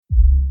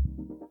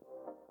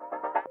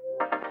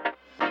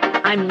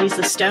I'm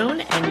Lisa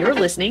Stone, and you're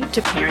listening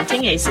to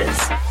Parenting Aces.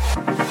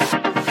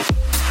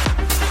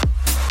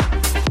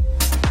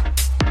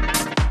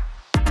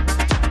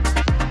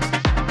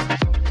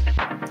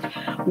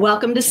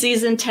 Welcome to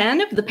Season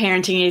 10 of the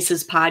Parenting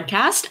Aces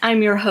podcast.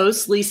 I'm your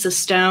host, Lisa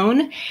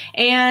Stone.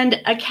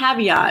 And a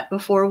caveat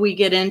before we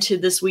get into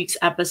this week's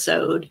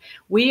episode,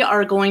 we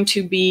are going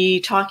to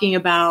be talking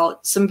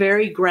about some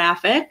very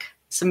graphic,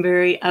 some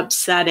very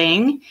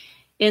upsetting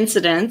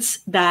incidents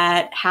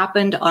that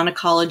happened on a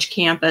college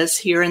campus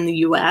here in the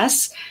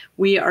U.S.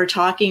 We are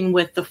talking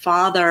with the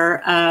father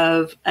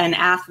of an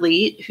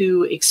athlete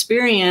who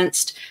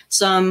experienced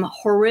some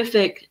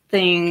horrific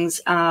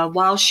things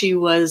while she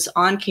was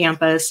on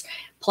campus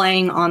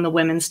playing on the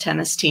women's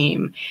tennis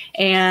team.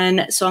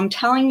 And so I'm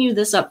telling you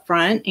this up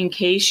front in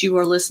case you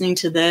are listening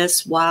to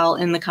this while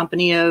in the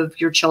company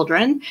of your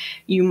children.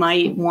 You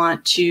might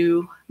want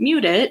to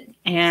mute it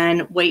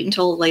and wait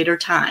until a later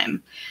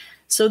time.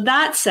 So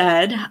that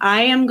said,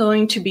 I am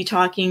going to be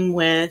talking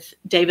with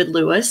David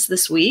Lewis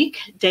this week.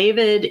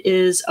 David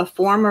is a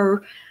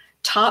former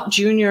top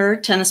junior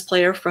tennis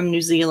player from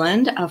New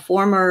Zealand, a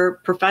former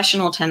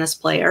professional tennis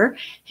player.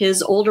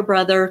 His older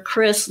brother,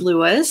 Chris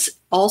Lewis,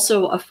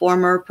 also a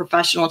former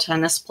professional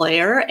tennis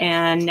player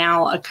and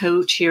now a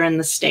coach here in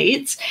the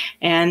States.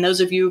 And those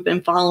of you who've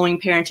been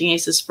following Parenting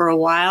Aces for a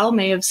while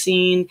may have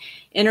seen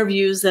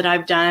interviews that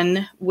I've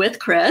done with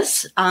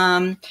Chris.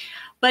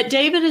 But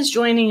David is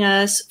joining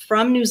us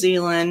from New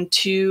Zealand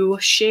to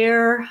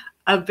share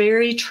a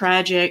very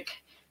tragic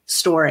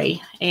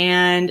story.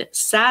 And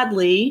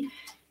sadly,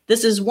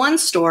 this is one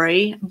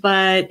story,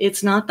 but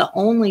it's not the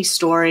only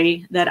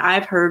story that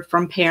I've heard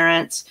from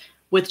parents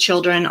with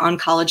children on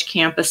college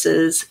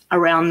campuses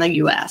around the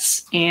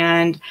U.S.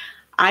 And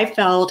I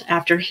felt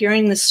after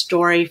hearing this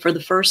story for the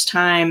first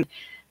time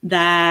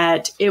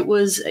that it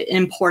was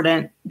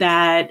important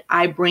that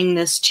I bring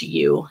this to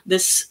you.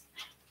 This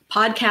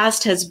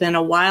podcast has been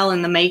a while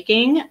in the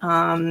making.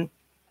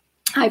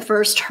 I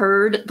first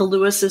heard the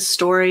Lewis's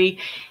story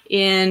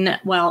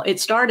it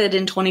started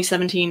in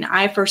 2017.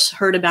 I first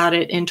heard about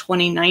it in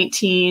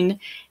 2019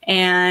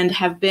 and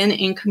have been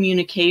in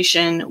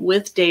communication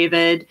with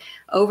David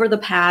over the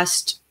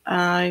past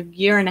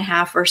year and a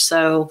half or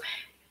so,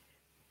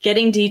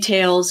 getting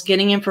details,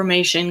 getting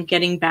information,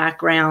 getting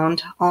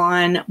background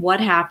on what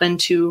happened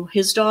to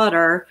his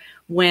daughter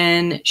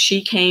when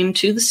she came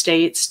to the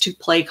States to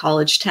play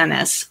college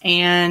tennis.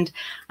 And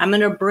I'm going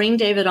to bring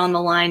David on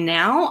the line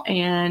now.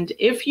 And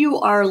if you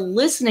are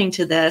listening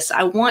to this,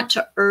 I want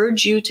to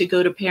urge you to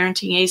go to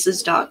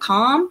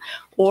parentingaces.com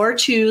or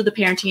to the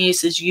Parenting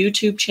Aces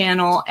YouTube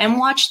channel and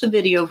watch the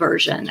video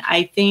version.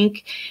 I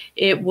think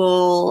it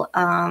will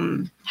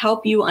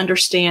help you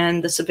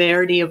understand the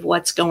severity of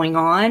what's going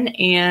on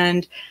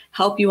and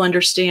help you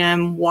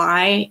understand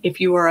why, if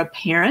you are a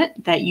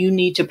parent, that you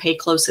need to pay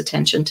close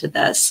attention to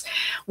this.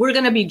 We're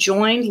going to be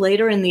joined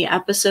later in the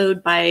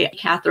episode by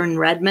Catherine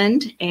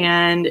Redmond,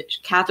 and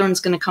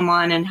Catherine's going to come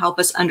on and help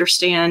us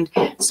understand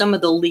some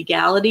of the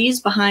legalities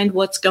behind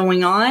what's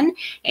going on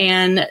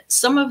and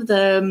some of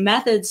the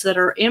methods that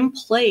are in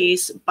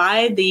place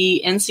by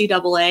the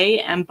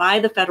NCAA and by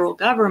the federal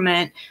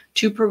government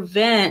to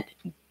prevent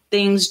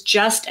things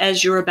just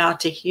as you're about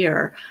to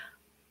hear.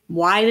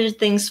 Why did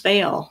things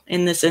fail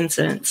in this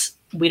instance?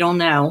 We don't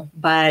know,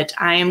 but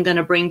I am going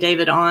to bring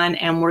David on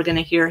and we're going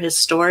to hear his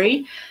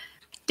story.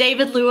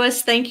 David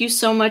Lewis, thank you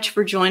so much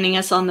for joining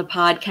us on the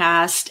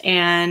podcast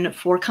and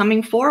for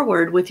coming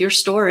forward with your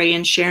story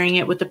and sharing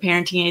it with the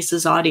Parenting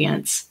Aces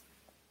audience.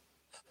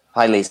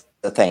 Hi, Lisa.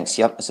 Thanks.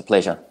 Yep, it's a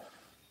pleasure.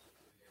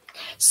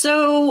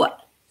 So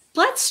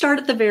let's start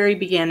at the very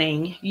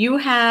beginning. You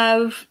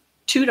have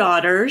two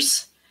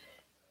daughters,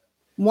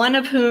 one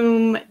of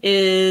whom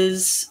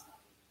is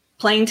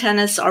playing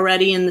tennis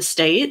already in the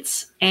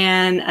States,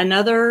 and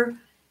another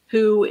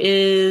who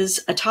is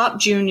a top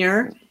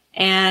junior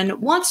and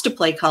wants to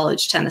play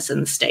college tennis in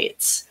the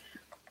States.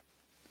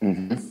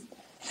 Mm-hmm.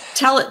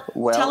 Tell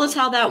us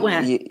how that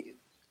went.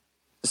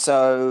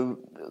 So,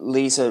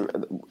 Lisa,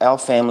 our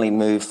family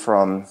moved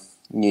from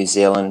New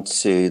Zealand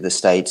to the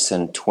States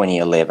in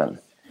 2011.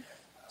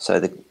 So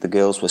the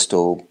girls were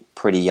still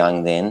pretty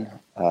young then.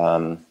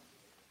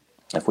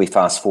 If we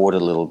fast forward a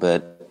little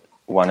bit,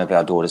 one of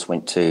our daughters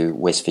went to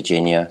West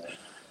Virginia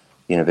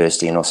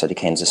University and also to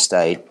Kansas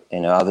State.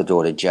 And our other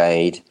daughter,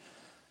 Jade,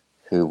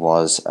 who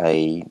was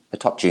a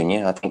top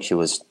junior, I think she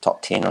was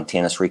top 10 on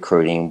tennis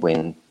recruiting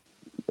when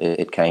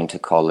it came to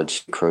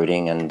college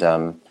recruiting.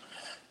 And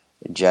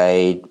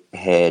Jade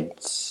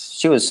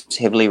she was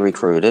heavily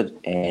recruited,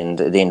 and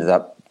it ended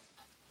up,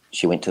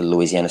 she went to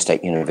Louisiana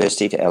State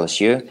University, to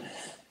LSU.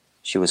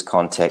 She was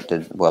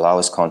contacted, I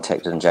was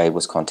contacted, and Jade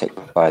was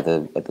contacted by at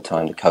the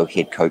time, the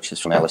co-head coaches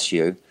from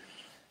LSU.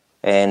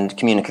 And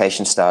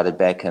communication started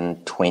back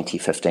in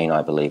 2015,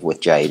 I believe,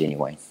 with Jade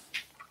anyway.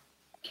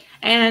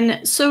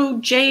 And so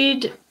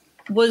Jade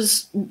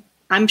was,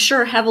 I'm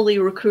sure, heavily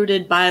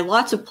recruited by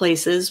lots of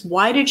places.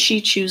 Why did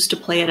she choose to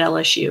play at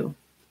LSU?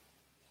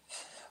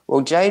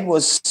 Well, Jade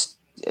was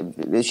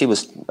she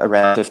was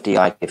around 50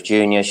 ITF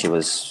junior. She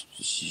was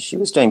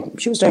doing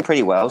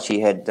pretty well. She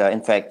had,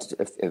 in fact,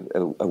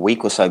 a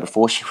week or so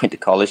before she went to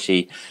college,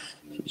 she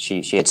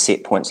had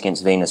set points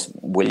against Venus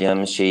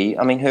Williams.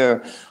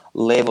 Her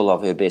level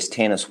of her best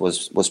tennis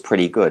was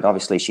pretty good.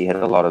 Obviously, she had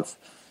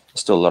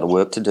still a lot of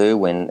work to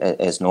do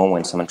as normal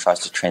when someone tries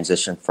to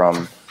transition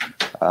from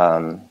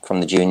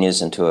the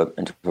juniors into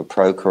a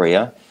pro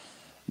career.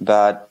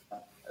 But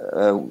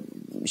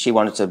she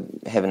wanted to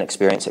have an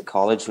experience at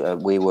college.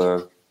 We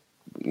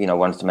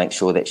wanted to make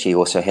sure that she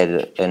also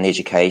had an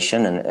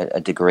education and a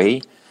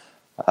degree.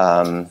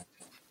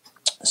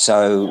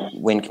 So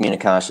when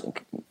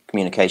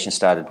communication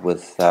started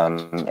with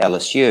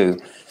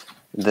LSU,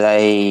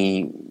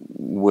 they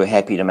were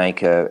happy to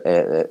make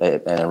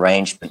an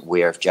arrangement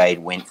where if Jade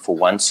went for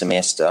one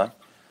semester,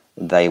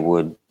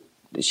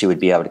 she would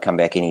be able to come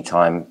back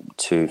anytime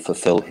to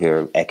fulfill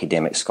her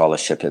academic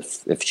scholarship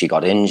if she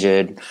got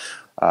injured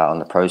on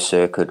the pro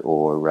circuit,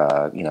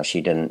 or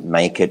she didn't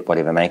make it,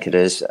 whatever make it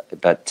is.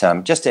 But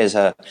just as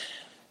a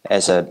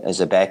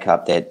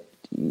backup, that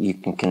you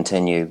can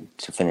continue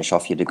to finish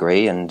off your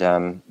degree, and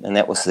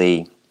that was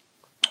the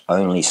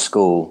only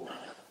school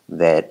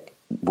that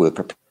were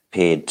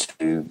prepared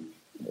to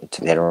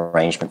that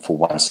arrangement for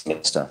one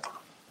semester.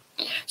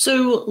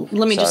 So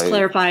let me just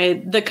clarify.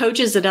 The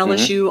coaches at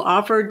LSU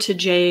offered to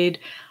Jade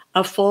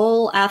a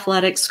full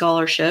athletic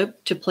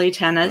scholarship to play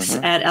tennis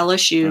at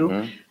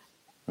LSU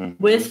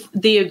with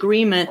the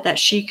agreement that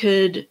she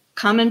could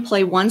come and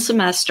play one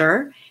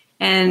semester.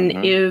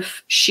 And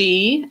if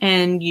she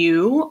and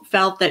you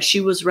felt that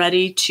she was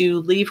ready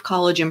to leave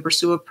college and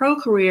pursue a pro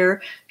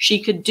career, she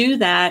could do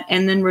that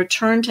and then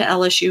return to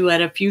LSU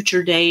at a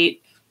future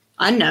date,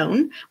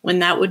 unknown when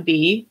that would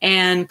be,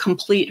 and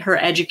complete her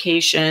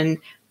education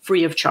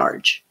free of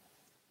charge.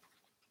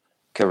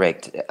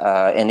 Correct.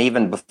 And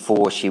even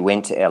before she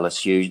went to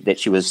LSU, that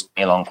she was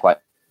along quite,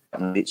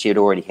 she had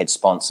already had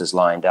sponsors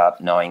lined up,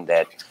 knowing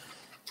that,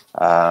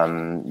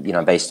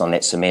 based on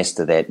that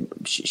semester, that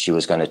she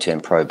was going to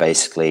turn pro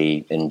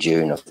basically in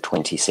June of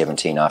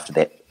 2017 after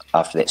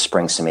that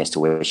spring semester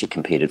where she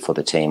competed for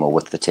the team or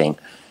with the team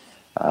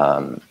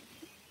at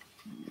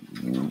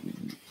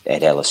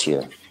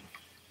LSU.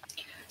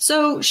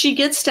 So she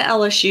gets to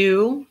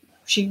LSU.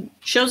 She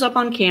shows up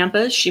on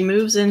campus. She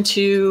moves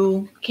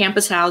into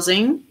campus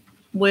housing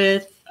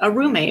with a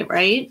roommate,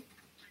 right?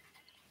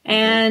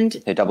 And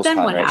her doubles then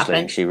partner, what actually.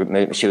 happened? She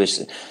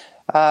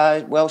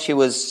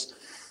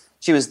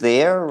was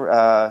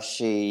there.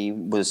 She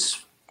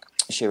was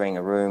sharing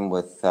a room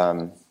with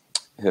her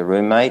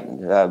roommate,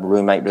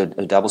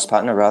 a doubles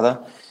partner, rather.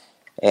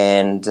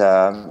 And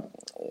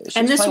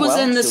this was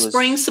in the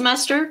spring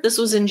semester? This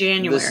was in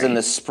January? This is in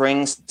the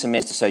spring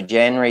semester, so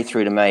January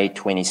through to May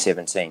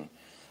 2017.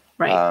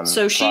 Right.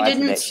 So she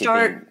didn't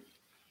start...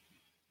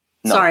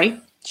 No, Sorry.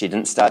 She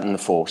didn't start in the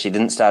fall. She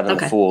didn't start in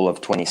the fall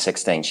of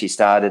 2016. She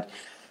started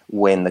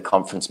when the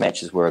conference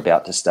matches were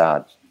about to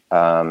start.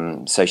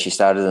 So she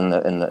started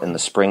in the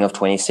spring of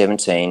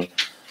 2017.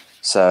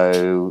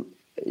 So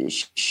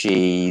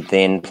she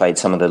then played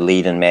some of the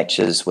lead-in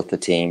matches with the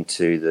team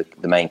to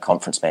the main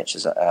conference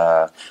matches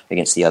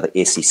against the other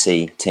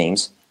SEC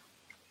teams,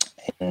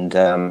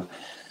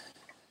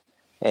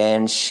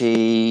 and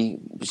she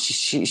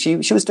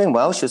was doing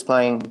well. She was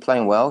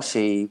playing well.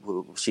 She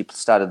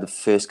started the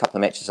first couple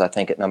of matches, I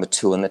think, at number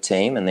 2 in the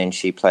team, and then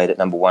she played at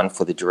number 1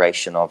 for the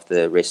duration of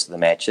the rest of the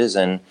matches.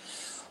 And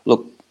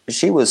look,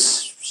 she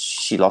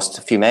lost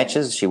a few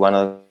matches. She won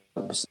a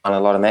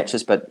lot of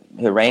matches, but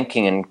her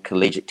ranking in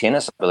collegiate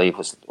tennis, I believe,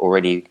 was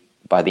already,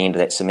 by the end of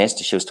that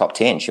semester, she was top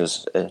 10. She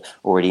was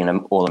already an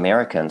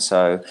All-American.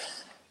 So,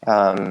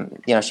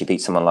 she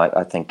beat someone like,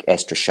 I think,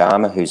 Astra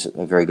Sharma, who's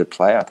a very good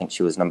player. I think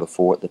she was number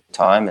 4 at the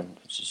time, and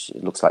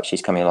it looks like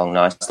she's coming along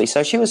nicely.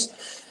 So she was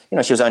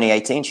only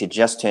 18. She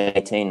just turned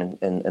 18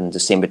 in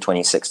December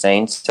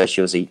 2016. So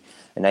she was an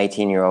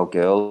 18-year-old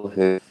girl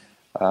who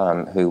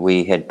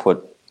we had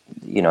put,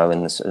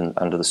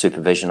 under the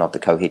supervision of the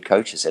co-head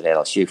coaches at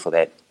LSU for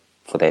that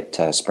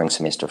spring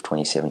semester of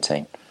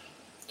 2017.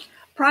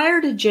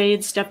 Prior to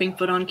Jade stepping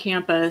foot on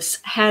campus,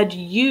 had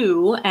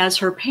you, as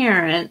her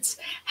parents,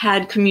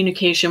 had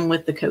communication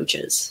with the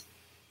coaches?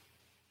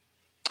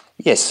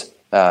 Yes.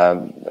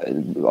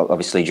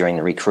 Obviously during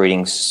the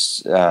recruiting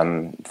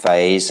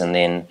phase, and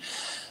then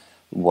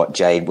what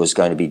Jade was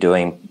going to be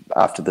doing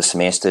after the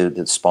semester,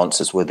 the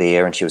sponsors were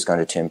there and she was going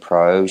to turn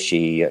pro.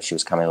 She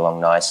was coming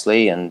along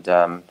nicely and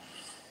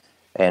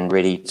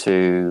ready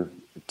to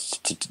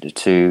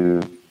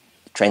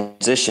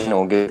transition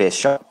or give her best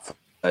shot for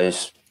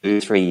those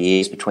 2-3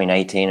 years between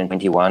 18 and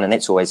 21. And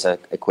that's always a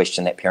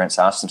question that parents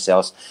ask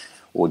themselves,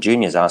 or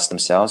juniors ask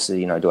themselves,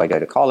 do I go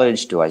to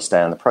college? Do I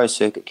stay on the pro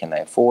circuit? Can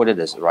they afford it?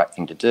 Is it the right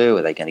thing to do?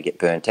 Are they going to get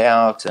burnt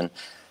out? And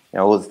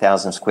all the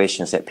thousands of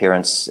questions that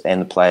parents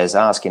and the players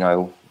ask,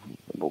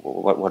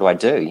 what do I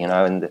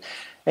do?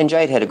 And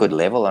Jade had a good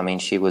level. I mean,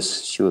 she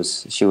was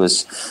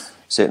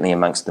certainly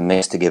amongst the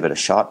mix to give it a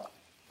shot.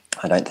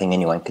 I don't think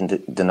anyone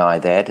can deny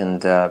that.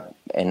 And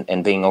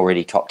and being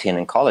already top 10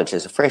 in college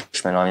as a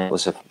freshman, I mean,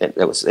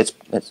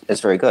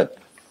 it's very good.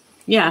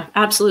 Yeah,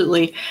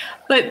 absolutely.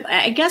 But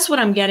I guess what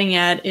I'm getting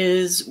at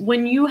is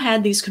when you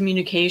had these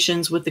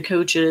communications with the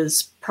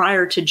coaches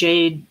prior to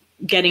Jade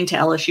getting to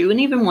LSU, and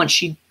even once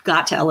she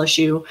got to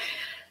LSU,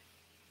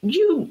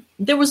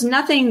 there was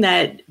nothing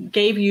that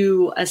gave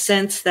you a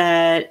sense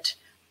that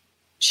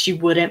she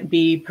wouldn't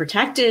be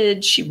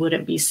protected, she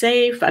wouldn't be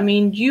safe. I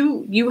mean,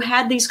 you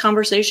had these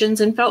conversations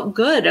and felt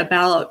good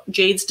about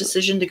Jade's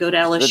decision to go to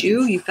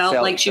LSU. You felt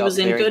like she was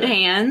in good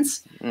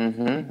hands.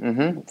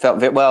 Felt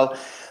very well.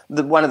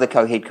 One of the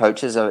co-head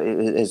coaches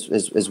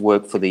has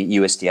worked for the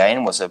USDA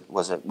and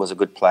was a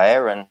good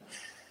player,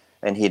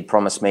 and he had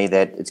promised me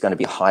that it's going to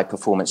be a high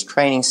performance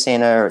training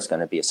center. It's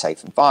going to be a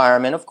safe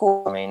environment. Of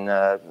course, I mean,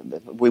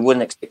 we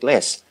wouldn't expect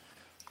less.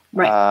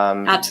 Right.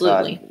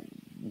 Absolutely.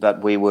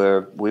 But we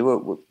were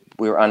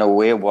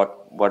unaware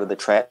what are the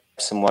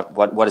traps and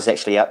what is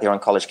actually out there on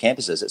college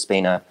campuses. It's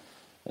been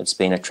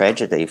a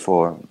tragedy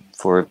for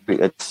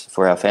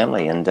our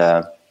family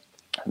and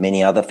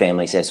many other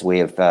families as we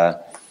have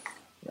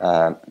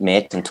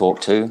met and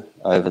talked to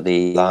over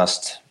the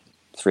last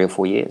 3 or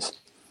 4 years.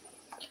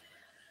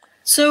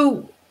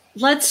 So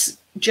let's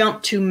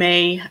jump to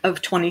May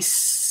of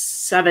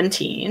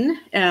 2017.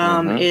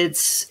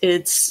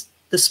 It's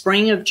the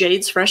spring of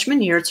Jade's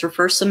freshman year. It's her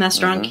first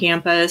semester on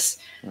campus.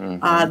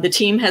 The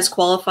team has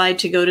qualified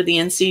to go to the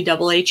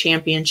NCAA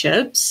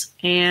championships.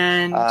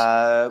 And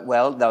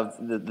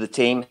the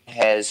team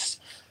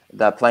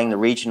they're playing the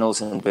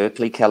regionals in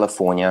Berkeley,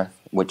 California,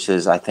 which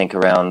is, I think,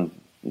 around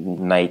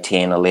May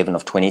 10, 11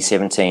 of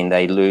 2017.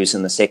 They lose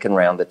in the second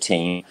round, the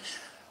team.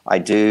 I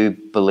do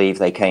believe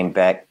they came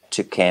back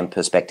to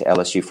campus, back to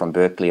LSU from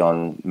Berkeley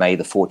on May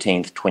the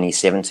 14th,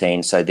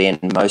 2017. So then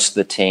most of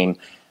the team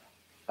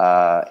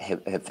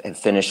have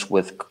finished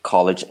with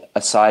college,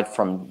 aside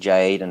from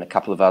Jade and a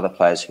couple of other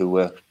players who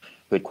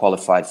had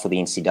qualified for the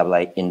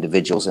NCAA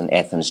individuals in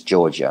Athens,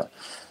 Georgia.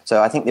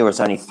 So I think there was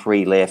only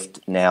 3 left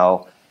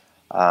now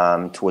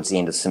towards the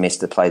end of the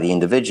semester to play the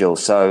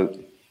individuals. So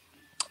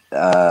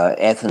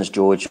Athens,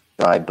 Georgia,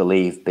 I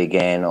believe,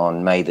 began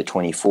on May the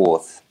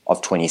 24th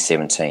of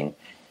 2017.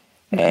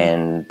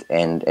 And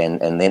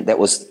then that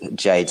was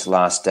Jade's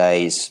last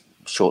days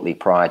shortly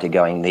prior to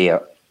going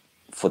there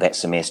for that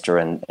semester,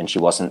 and she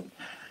wasn't,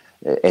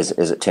 as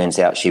it turns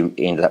out, she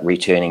ended up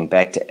returning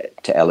back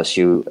to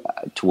LSU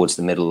towards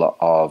the middle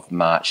of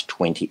March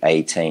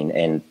 2018,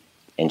 and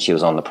she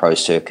was on the pro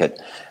circuit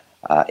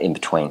in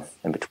between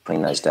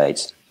those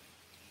dates.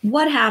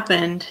 What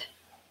happened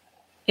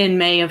in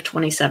May of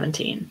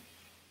 2017?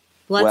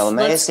 May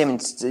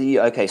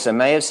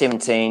of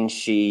 17,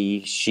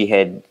 she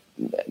had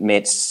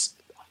met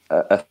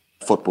a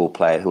football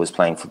player who was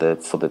playing for the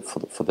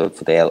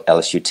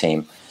LSU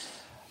team.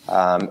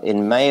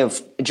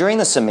 During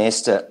the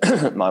semester,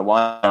 my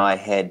wife and I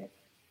had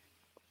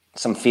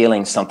some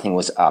feeling something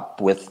was up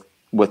with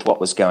what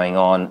was going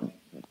on,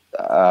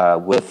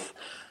 with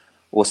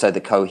also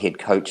the co-head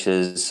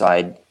coaches.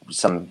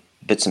 Some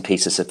bits and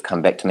pieces have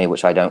come back to me,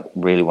 which I don't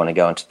really want to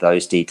go into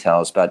those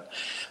details. But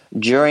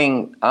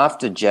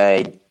after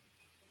Jade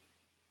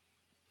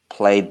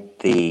played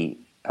the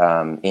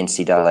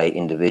NCAA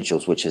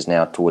individuals, which is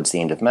now towards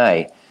the end of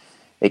May,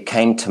 it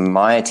came to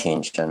my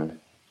attention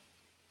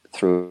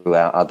through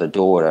our other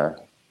daughter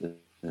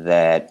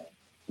that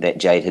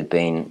Jade had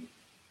been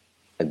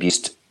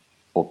abused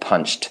or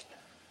punched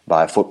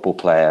by a football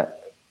player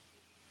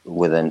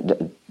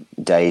within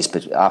days,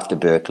 but after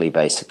Berkeley,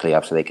 basically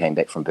after they came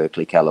back from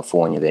Berkeley,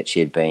 California, that she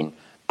had been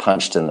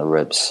punched in the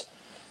ribs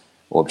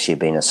or she had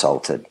been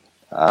assaulted.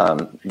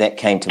 That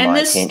came to my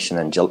attention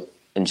in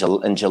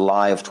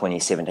July of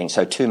 2017,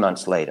 so 2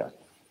 months later.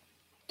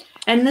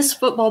 And this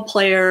football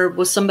player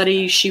was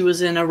somebody she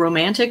was in a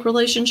romantic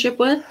relationship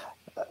with?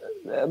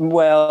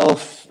 Well,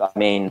 I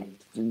mean,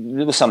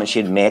 it was someone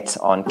she had met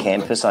on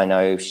campus. I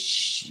know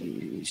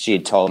she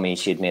had told me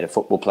she had met a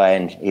football player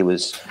and he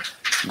was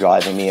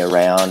driving me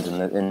around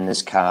in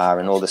his car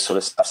and all this sort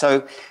of stuff.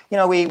 So,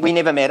 we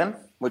never met him,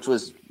 which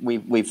was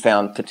we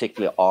found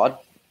particularly odd.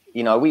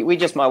 We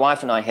just, my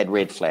wife and I had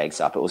red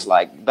flags up. It was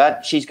like,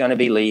 but she's going to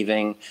be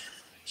leaving.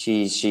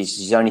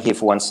 She's only here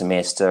for one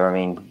semester. I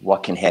mean,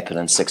 what can happen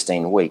in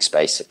 16 weeks,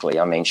 basically?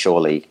 I mean,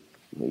 surely,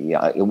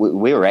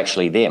 we were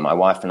actually there. My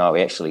wife and I were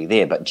actually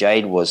there, but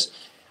Jade was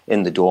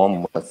in the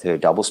dorm with her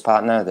doubles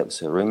partner. That was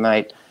her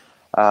roommate.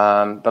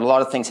 But a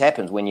lot of things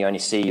happen when you only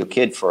see your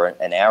kid for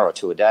an hour or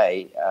two a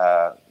day.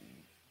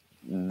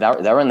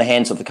 They're in the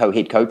hands of the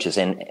co-head coaches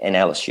in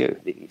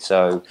LSU.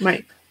 So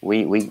right.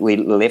 we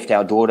left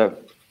our daughter,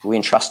 we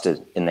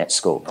entrusted in that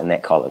school, in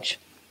that college.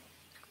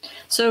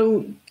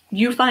 So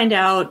you find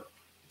out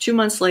 2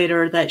 months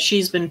later that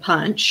she's been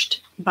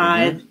punched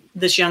by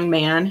this young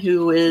man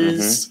who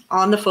is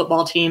on the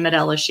football team at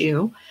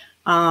LSU,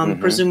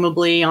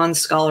 presumably on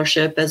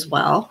scholarship as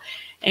well.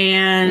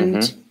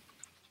 And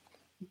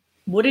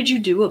what did you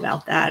do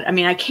about that? I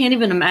mean, I can't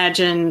even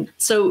imagine.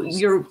 So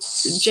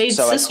Jade's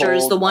sister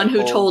is the one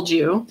who told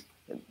you.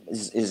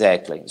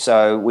 Exactly.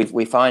 So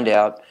we find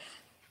out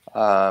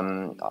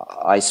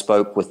I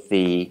spoke with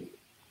the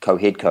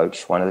co-head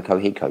coach, one of the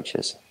co-head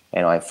coaches,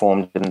 and I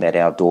informed him that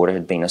our daughter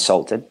had been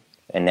assaulted,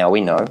 and now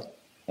we know,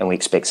 and we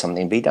expect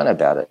something to be done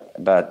about it.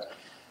 But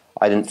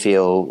I didn't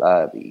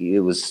feel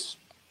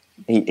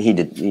he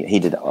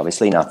did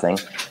obviously nothing.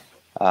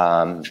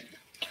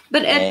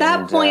 But at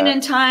that point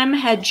in time,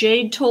 had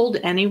Jade told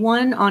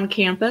anyone on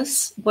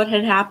campus what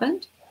had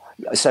happened?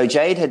 So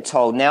Jade had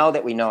told, now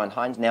that we know, and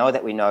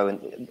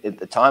at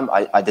the time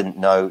I didn't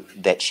know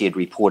that she had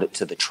reported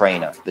to the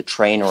trainer of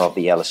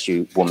the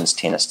LSU women's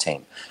tennis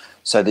team.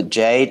 So that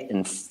Jade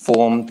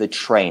informed the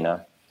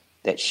trainer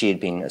that she had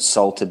been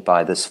assaulted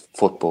by this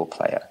football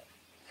player.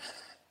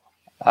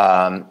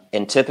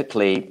 And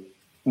typically,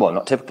 well,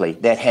 not typically,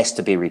 that has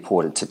to be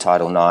reported to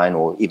Title IX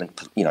or even,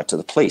 to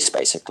the police,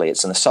 basically.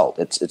 It's an assault.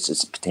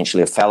 It's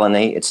potentially a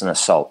felony. It's an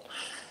assault.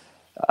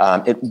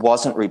 It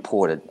wasn't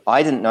reported.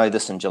 I didn't know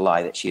this in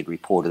July that she had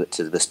reported it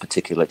to this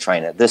particular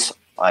trainer. This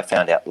I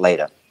found out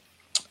later.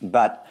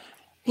 But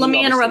let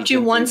me interrupt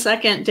you 1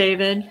 second,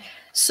 David.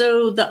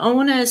 So the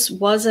onus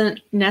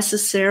wasn't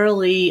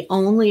necessarily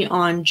only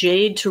on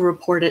Jade to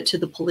report it to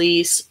the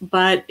police,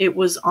 but it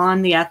was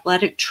on the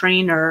athletic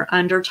trainer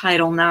under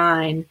Title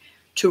IX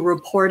to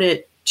report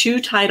it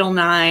to Title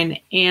IX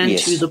and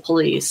to the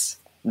police.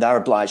 They're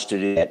obliged to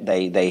do that.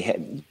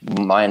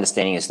 My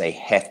understanding is they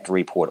have to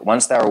report it.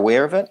 Once they're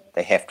aware of it,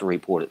 they have to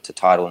report it to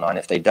Title IX.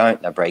 If they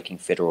don't, they're breaking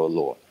federal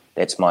law.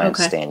 That's my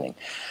understanding.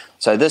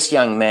 So this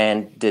young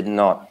man did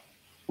not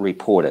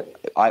report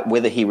it.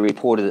 Whether he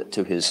reported it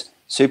to his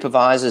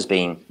supervisors,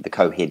 being the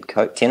co-head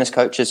tennis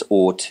coaches,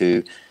 or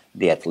to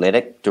the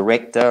athletic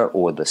director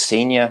or the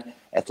senior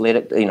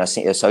athletic,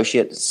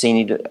 associate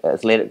senior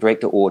athletic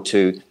director, or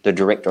to the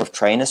director of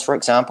trainers, for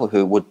example,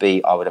 who would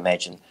be, I would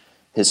imagine,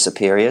 his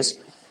superiors.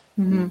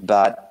 Mm-hmm.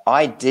 But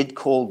I did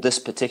call this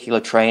particular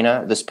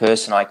trainer, this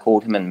person, I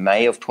called him in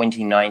May of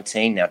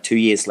 2019. Now, 2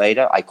 years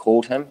later, I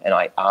called him and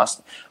I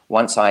asked,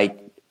 once I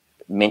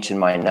mentioned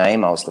my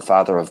name, I was the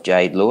father of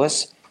Jade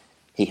Lewis,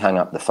 he hung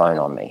up the phone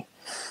on me.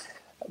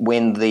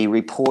 When the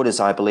reporters,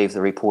 I believe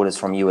the reporters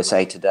from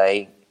USA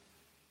Today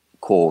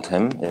called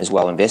him as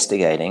well,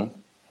 investigating,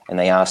 and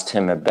they asked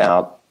him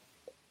about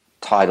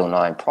Title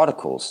IX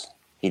protocols,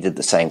 he did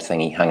the same thing,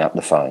 he hung up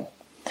the phone.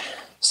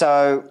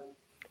 So,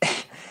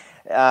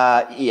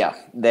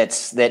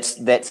 that's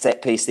that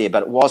piece there.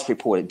 But it was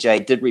reported.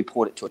 Jade did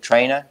report it to a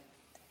trainer,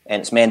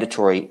 and it's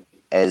mandatory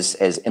as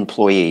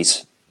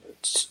employees.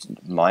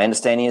 My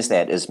understanding is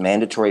that it's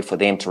mandatory for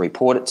them to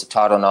report it to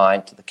Title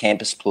IX, to the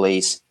campus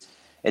police.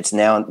 It's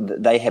now,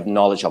 they have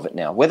knowledge of it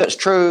now. Whether it's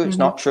true, it's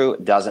not true,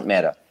 it doesn't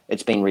matter.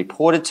 It's been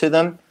reported to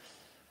them,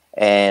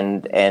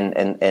 and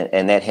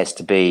that has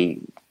to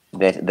be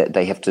that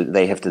they have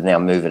to now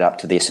move it up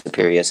to their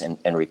superiors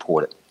and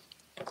report it.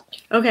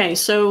 Okay,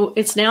 so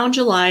it's now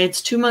July.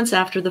 It's 2 months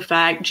after the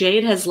fact.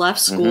 Jade has left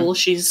school. Mm-hmm.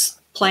 She's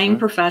playing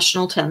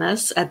professional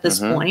tennis at this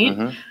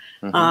point,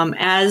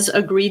 as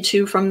agreed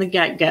to from the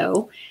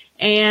get-go.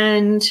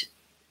 And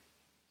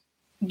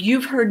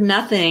you've heard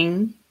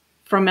nothing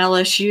from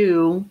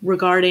LSU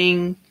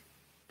regarding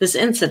this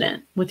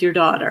incident with your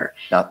daughter.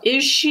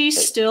 Is she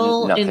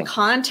still in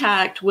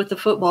contact with the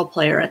football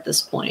player at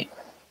this point?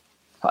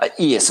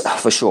 Yes,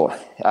 for sure.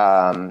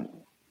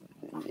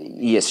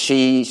 Yes,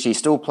 she's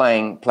still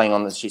playing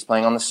on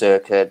the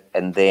circuit,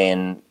 and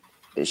then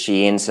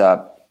she ends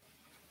up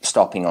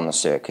stopping on the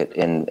circuit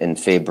in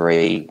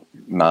February,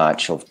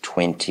 March of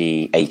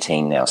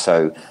 2018 now.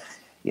 So,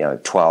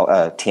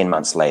 10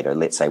 months later,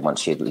 let's say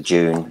once she had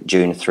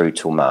June through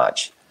till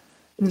March,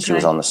 she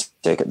was on the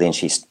circuit. Then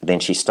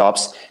she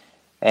stops,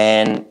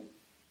 and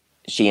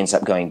she ends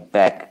up going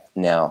back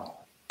now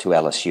to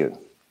LSU.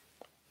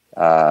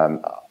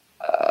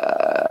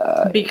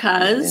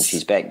 Because and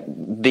she's back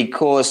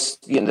because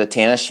the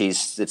tennis,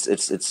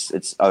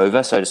 it's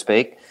over, so to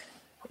speak.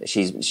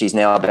 She's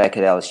now back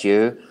at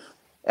LSU.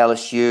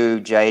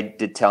 Jade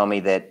did tell me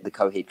that the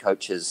co-head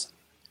coaches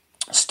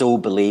still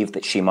believe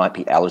that she might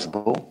be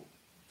eligible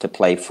to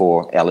play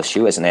for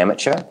LSU as an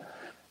amateur.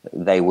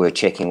 They were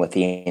checking with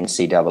the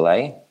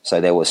NCAA,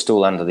 so they were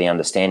still under the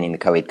understanding, the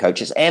co-head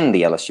coaches and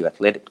the LSU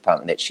athletic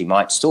department, that she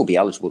might still be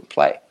eligible to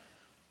play.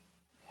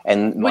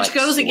 And which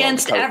goes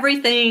against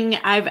everything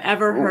I've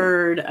ever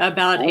heard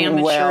about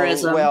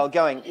amateurism.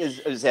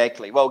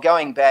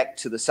 Going back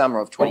to the summer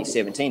of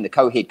 2017, the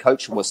co-head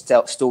coach was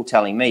still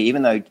telling me,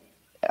 even though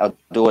our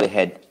daughter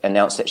had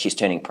announced that she's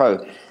turning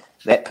pro,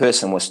 that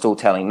person was still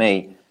telling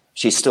me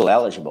she's still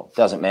eligible.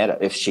 Doesn't matter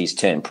if she's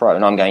turned pro.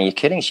 And I'm going, you're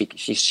kidding?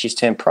 She's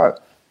turned pro.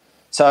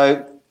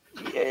 So,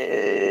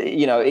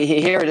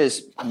 here it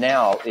is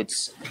now.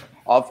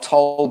 I've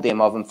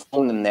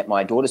informed them that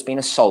my daughter's been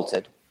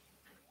assaulted.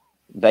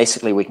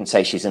 Basically, we can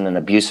say she's in an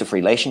abusive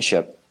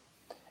relationship,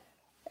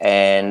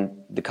 and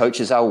the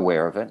coaches are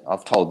aware of it.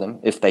 I've told them,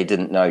 if they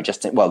didn't know,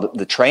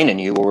 the trainer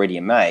knew already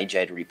in May.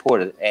 Jade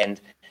reported, and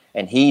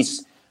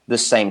he's the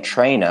same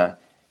trainer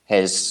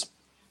has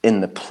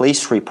in the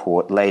police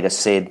report later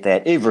said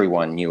that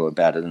everyone knew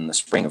about it in the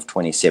spring of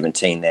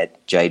 2017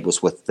 that Jade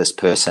was with this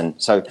person.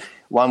 So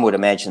one would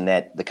imagine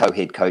that the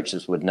co-head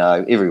coaches would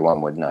know,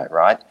 everyone would know,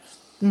 right?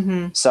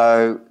 Mm-hmm.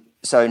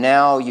 So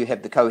now you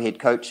have the co-head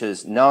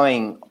coaches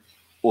knowing,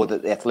 or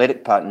the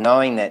athletic part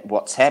knowing that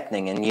what's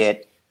happening, and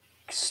yet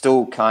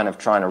still kind of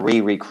trying to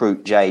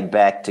recruit Jade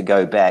back to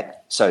go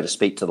back, so to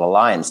speak, to the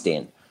lion's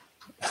den.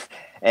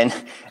 And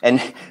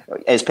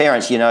as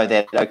parents, you know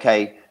that,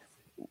 okay,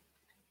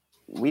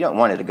 we don't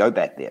want her to go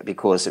back there,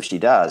 because if she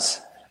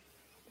does,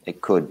 it's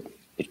going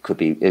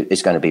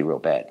to be real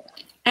bad.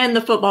 And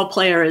the football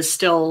player is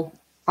still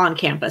on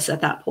campus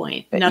at that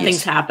point.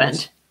 Nothing's happened.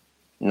 Yes.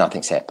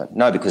 Nothing's happened.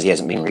 No, because he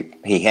hasn't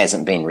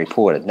been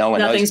reported. No one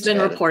knows. Nothing's been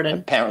reported.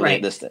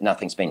 Apparently,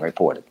 nothing's been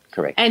reported.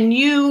 Correct. And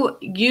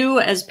you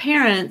as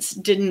parents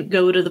didn't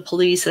go to the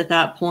police at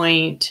that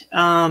point.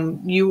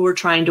 You were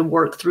trying to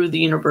work through the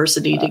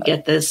university to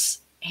get this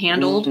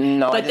handled.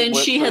 No, but then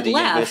she had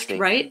left, university.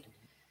 Right?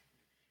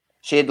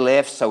 She had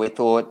left, so we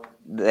thought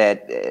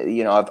that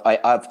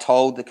I've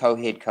told the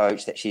co-head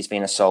coach that she's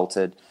been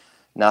assaulted.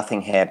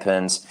 Nothing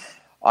happens.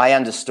 I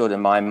understood in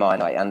my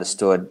mind.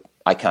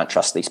 I can't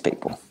trust these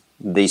people.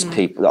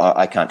 People,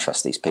 I can't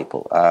trust these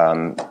people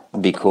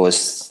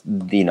because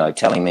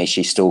telling me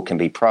she still can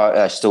be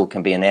still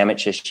can be an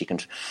amateur. She can.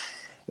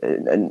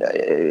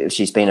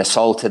 She's been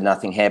assaulted.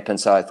 Nothing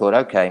happens. So I thought,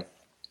 okay,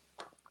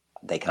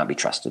 they can't be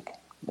trusted.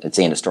 It's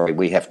the end of story.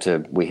 We have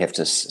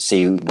to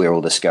see where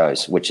all this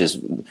goes, which is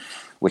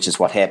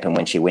what happened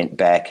when she went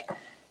back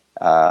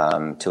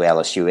to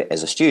LSU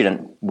as a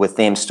student, with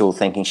them still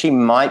thinking she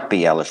might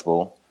be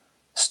eligible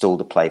still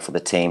to play for the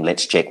team.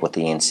 Let's check with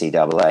the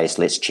NCAAs.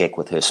 Let's check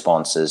with her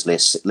sponsors.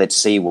 Let's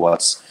see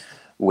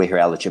where her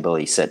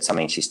eligibility sits. I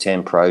mean, she's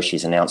turned pro.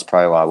 She's announced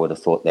pro. I would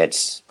have thought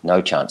that's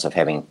no chance of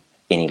having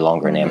any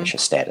longer an amateur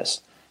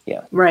status.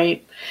 Yeah.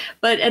 Right.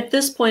 But at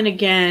this point,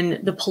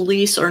 again, the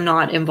police are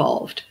not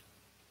involved.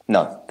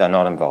 No, they're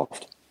not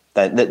involved.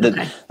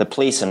 The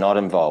police are not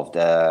involved.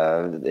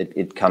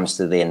 It comes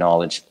to their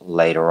knowledge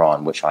later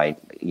on, which I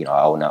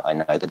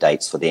know the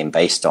dates for them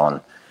based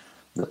on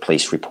the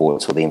police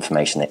reports or the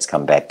information that's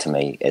come back to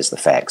me as the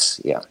facts.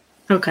 Yeah.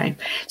 Okay.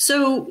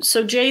 So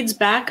Jade's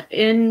back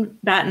in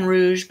Baton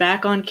Rouge,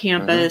 back on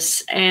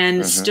campus,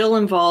 and still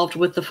involved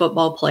with the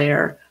football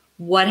player.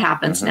 What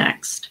happens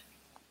next?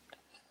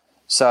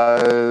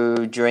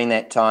 So during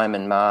that time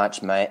in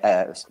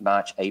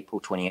April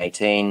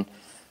 2018,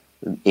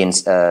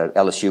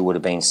 LSU would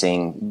have been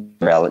seeing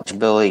her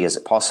eligibility. Is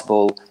it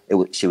possible?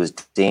 She was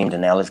deemed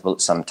ineligible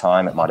at some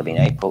time. It might have been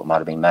April. It might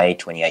have been May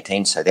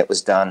 2018. So that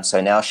was done.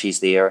 So now she's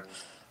there.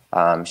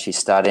 She's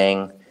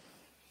studying.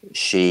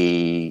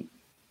 She,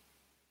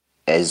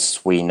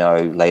 as we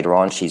know later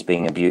on, she's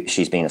being abused.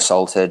 She's been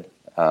assaulted.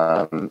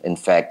 In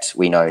fact,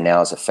 we know now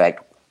as a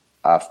fact,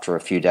 after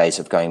a few days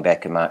of going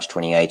back in March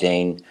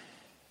 2018,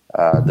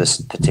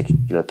 this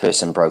particular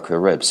person broke her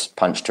ribs,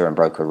 punched her and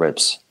broke her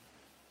ribs.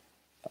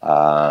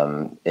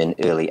 In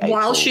early April,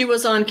 while she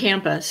was on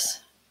campus.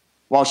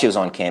 While she was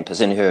on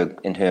campus in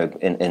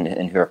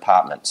her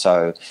apartment.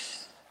 So,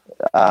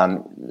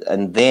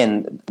 and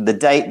then the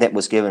date that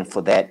was given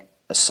for that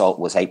assault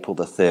was April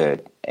the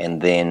 3rd,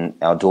 and then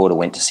our daughter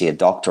went to see a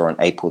doctor on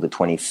April the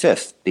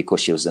 25th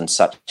because she was in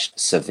such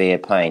severe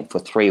pain for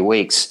 3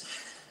 weeks.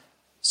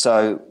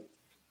 So,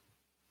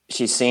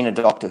 she's seen a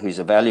doctor who's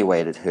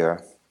evaluated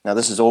her. Now,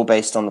 this is all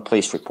based on the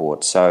police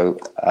report. So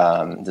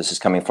this is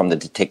coming from the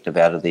detective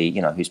out of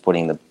who's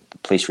putting the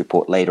police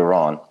report later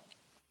on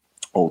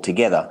all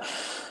together.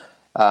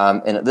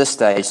 And at this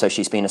stage, so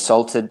she's been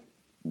assaulted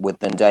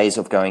within days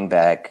of going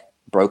back,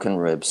 broken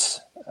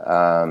ribs.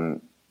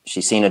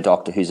 She's seen a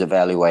doctor who's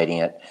evaluating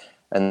it.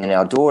 And then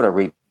our daughter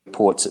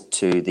reports it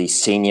to the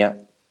senior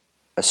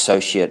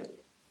associate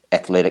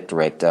athletic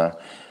director.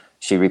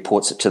 She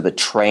reports it to the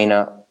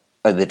trainer,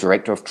 the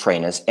director of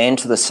trainers, and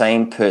to the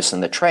same person,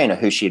 the trainer,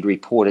 who she had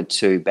reported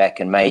to back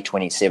in May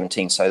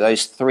 2017. So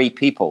those three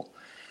people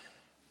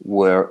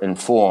were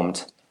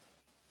informed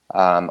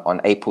on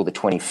April the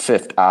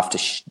 25th after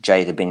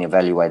Jade had been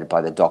evaluated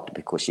by the doctor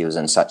because she was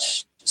in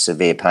such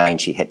severe pain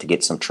she had to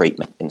get some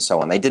treatment and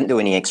so on. They didn't do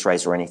any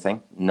x-rays or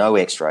anything. No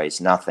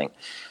x-rays, nothing.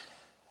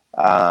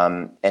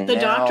 And the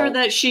doctor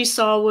that she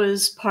saw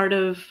was part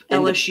of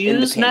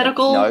LSU's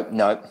medical?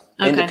 No.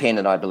 Okay.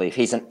 Independent, I believe.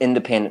 He's an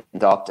independent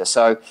doctor.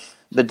 So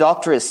the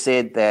doctor has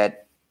said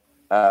that,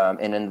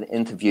 and in the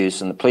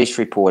interviews and the police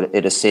report,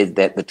 it has said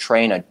that the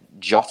trainer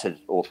jotted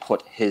or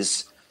put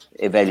his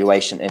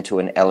evaluation into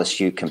an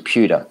LSU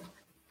computer.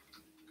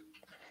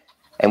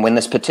 And when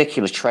this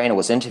particular trainer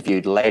was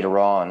interviewed later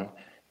on,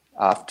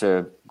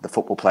 after the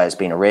football player's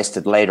been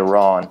arrested, later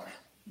on,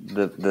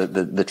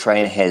 the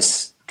trainer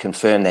has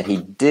confirmed that he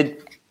did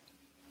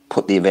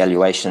put the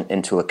evaluation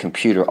into a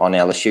computer on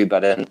LSU,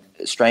 but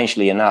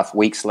strangely enough,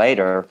 weeks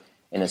later,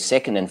 in a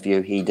second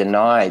interview, he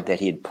denied that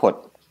he had put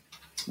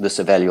this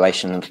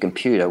evaluation in the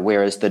computer,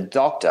 whereas the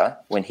doctor,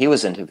 when he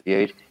was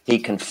interviewed, he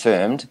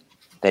confirmed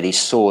that he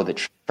saw the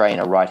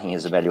trainer writing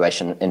his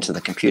evaluation into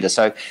the computer.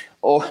 So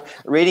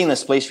reading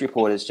this police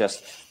report is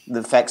just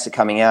the facts are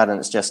coming out, and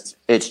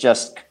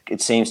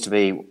it seems to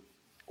be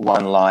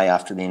one lie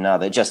after the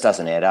another. It just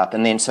doesn't add up.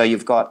 And then so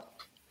you've got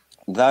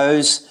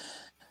those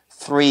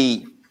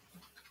three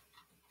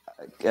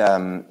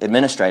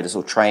administrators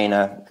or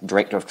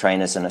director of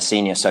trainers, and a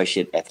senior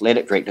associate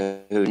athletic director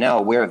who are now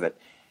aware of it.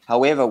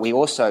 However, we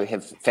also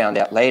have found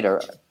out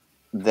later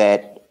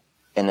that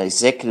an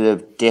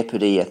executive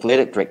deputy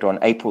athletic director on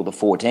April the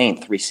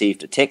 14th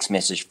received a text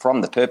message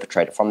from the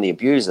perpetrator, from the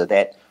abuser,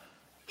 that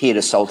he had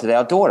assaulted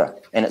our daughter,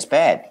 and it's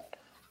bad.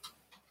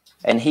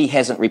 And he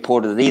hasn't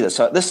reported it either.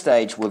 So at this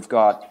stage, we've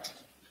got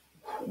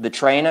the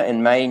trainer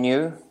in May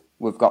knew.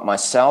 We've got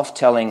myself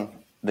telling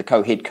the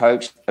co-head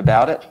coach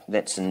about it.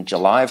 That's in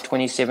July of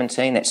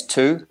 2017. That's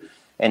two.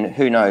 And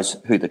who knows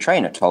who the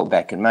trainer told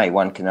back in May.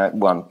 One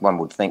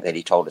would think that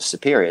he told his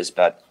superiors,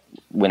 but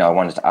when I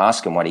wanted to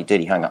ask him what he did,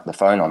 he hung up the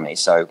phone on me.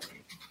 So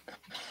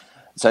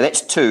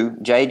that's two.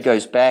 Jade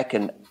goes back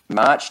in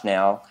March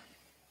now,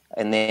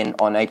 and then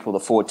on April the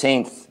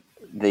 14th,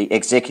 the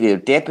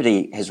executive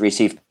deputy has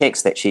received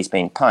text that she's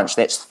been punched.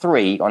 That's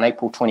three. On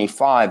April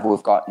 25,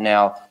 we've got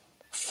now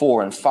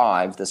 4 and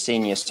 5. The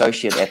senior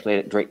associate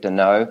athletic director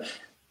know,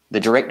 the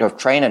director of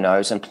trainer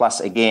knows, and plus,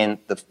 again,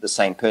 the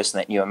same person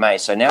that knew in May.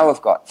 So now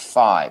we've got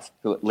 5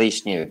 who at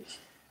least knew.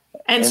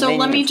 And so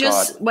let me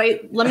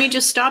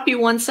just stop you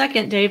 1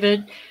 second,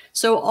 David.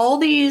 So all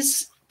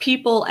these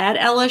people at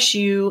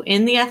LSU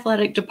in the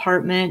athletic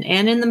department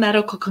and in the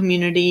medical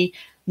community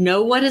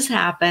know what has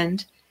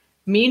happened.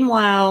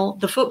 Meanwhile,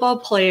 the football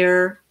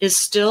player is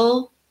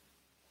still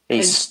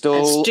a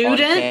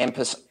student on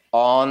campus,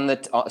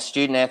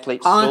 student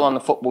athlete, still on the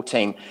football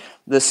team.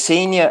 The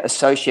senior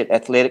associate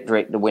athletic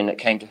director, when it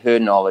came to her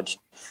knowledge,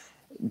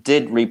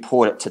 did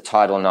report it to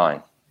Title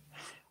IX,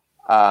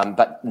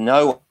 but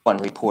no one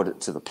reported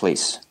it to the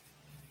police.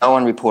 No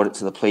one reported it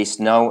to the police.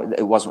 No,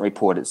 it wasn't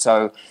reported.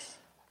 So,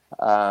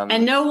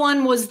 and no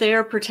one was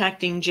there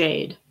protecting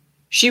Jade.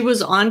 She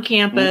was on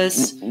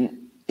campus.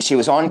 She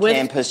was on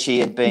campus. She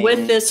had been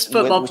with this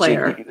football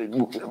player.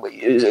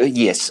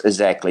 Yes,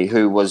 exactly.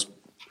 Who was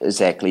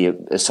exactly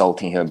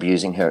assaulting her,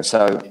 abusing her.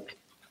 So,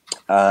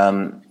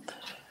 let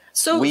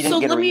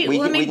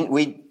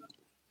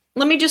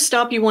me just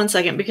stop you 1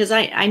 second, because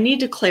I need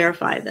to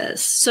clarify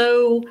this.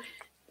 So,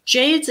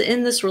 Jade's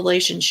in this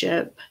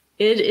relationship.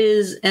 It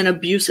is an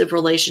abusive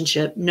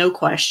relationship, no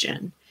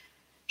question.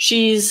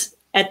 She's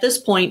at this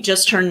point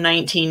just turned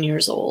 19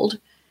 years old.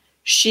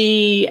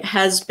 She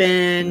has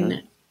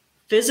been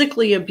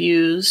physically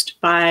abused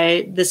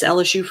by this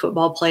LSU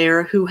football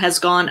player who has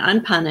gone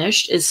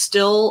unpunished, is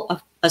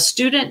still a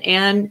student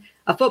and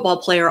a football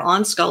player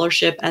on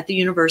scholarship at the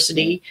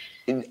university.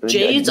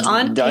 Jade's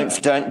on.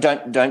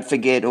 Don't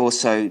forget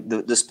also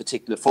this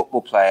particular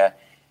football player.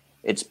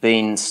 It's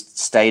been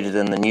stated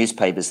in the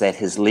newspapers that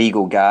his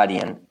legal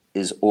guardian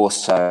is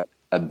also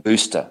a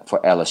booster for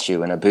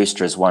LSU, and a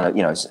booster is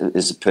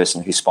is a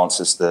person who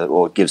sponsors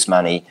or gives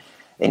money,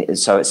 and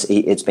so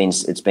it's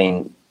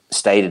been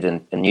stated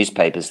in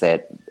newspapers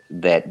that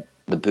the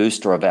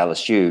booster of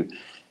LSU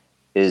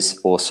is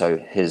also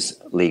his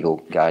legal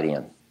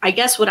guardian. I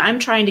guess what I'm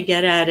trying to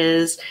get at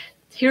is,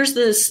 here's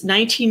this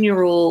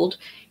 19-year-old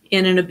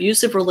in an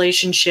abusive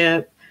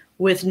relationship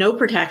with no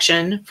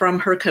protection from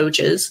her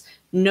coaches,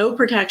 no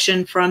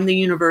protection from the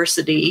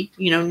university,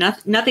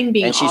 nothing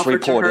being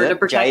offered to her to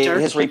protect her.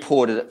 Jade has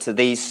reported it to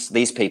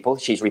these people.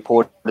 She's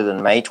reported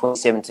in May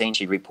 2017.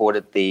 She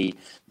reported the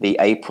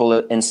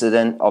April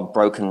incident of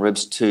broken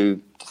ribs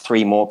to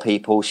 3 more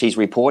people. She's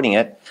reporting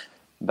it,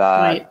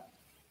 but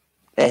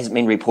it hasn't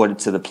been reported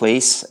to the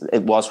police.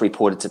 It was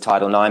reported to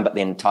Title IX, but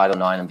then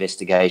Title IX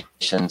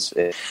investigations,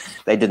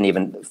 they didn't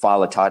even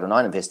file a Title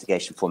IX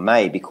investigation for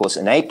May, because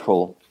in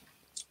April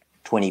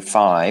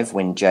 25,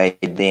 when Jade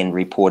then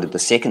reported the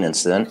second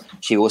incident,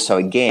 she also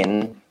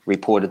again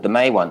reported the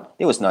May one.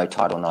 There was no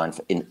Title IX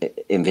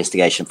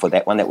investigation for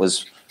that one. That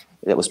was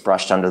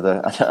brushed under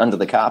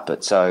the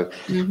carpet. So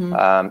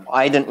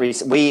I didn't.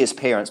 We as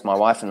parents, my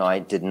wife and I,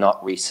 did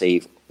not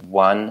receive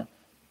one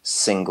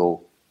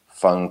single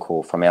phone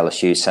call from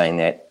LSU saying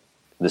that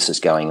this is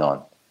going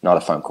on. Not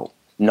a phone call.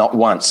 Not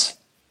once.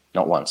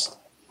 Not once.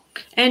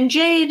 And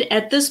Jade,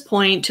 at this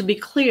point, to be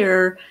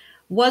clear,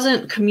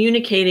 wasn't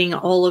communicating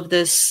all of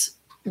this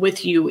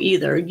with you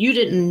either. You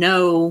didn't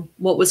know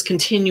what was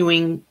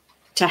continuing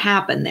to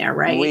happen there,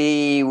 right?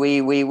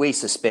 We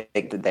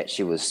suspected that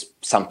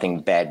something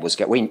bad was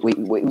going.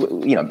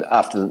 We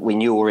after we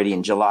knew already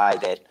in July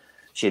that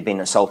she had been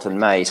assaulted in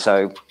May.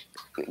 So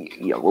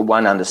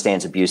one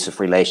understands abusive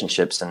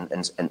relationships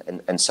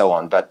and so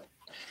on, but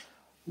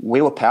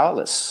we were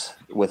powerless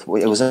with it.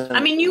 Was.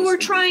 You were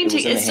trying to.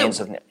 In the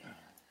hands of.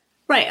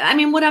 Right.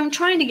 What I'm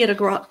trying to get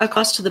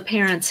across to the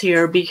parents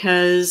here,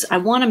 because I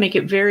want to make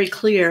it very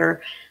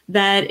clear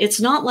that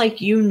it's not like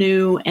you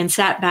knew and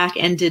sat back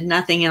and did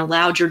nothing and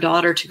allowed your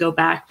daughter to go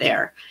back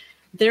there.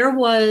 There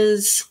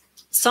was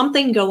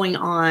something going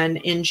on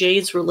in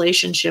Jade's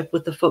relationship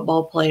with the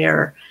football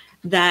player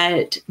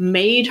that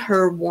made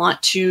her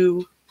want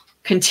to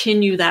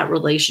continue that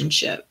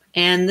relationship.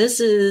 And this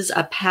is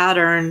a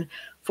pattern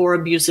for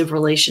abusive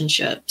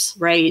relationships,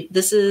 right?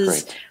 This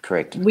is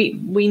correct.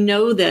 We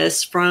know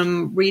this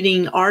from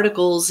reading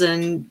articles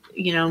and,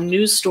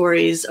 news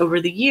stories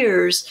over the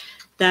years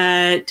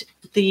that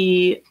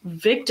the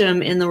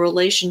victim in the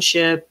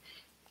relationship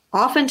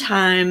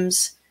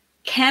oftentimes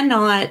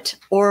cannot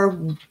or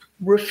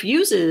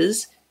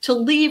refuses to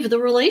leave the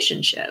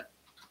relationship.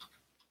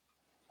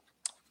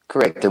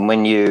 Correct. And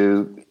when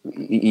you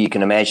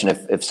can imagine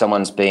if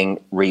someone's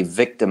being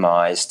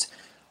re-victimized,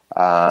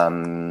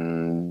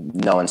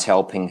 no one's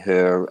helping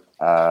her.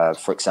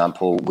 For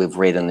example, we've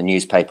read in the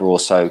newspaper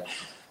also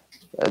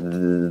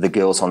the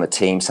girls on the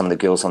team, some of the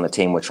girls on the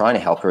team were trying to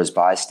help her as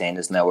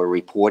bystanders, and they were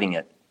reporting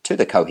it to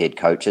the co-head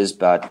coaches,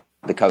 but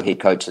the co-head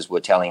coaches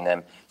were telling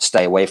them,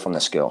 stay away from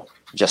this girl.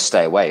 Just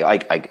stay away.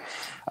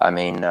 I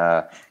mean...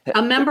 a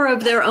member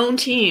of their own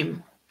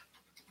team.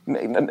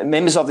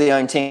 Members of their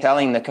own team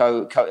telling the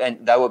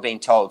and they were being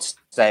told,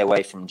 stay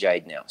away from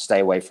Jade now, stay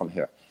away from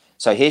her.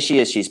 So here she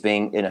is, she's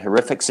being in a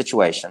horrific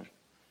situation,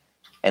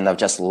 and they've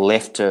just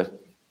left her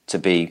to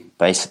be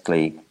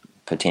basically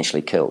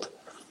potentially killed.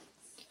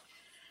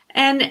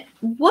 And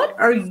what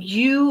are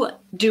you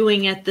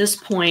doing at this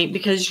point?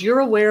 Because you're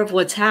aware of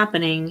what's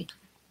happening.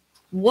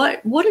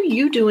 What are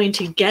you doing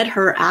to get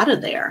her out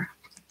of there?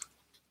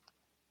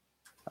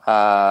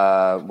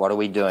 What are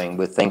we doing?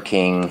 We're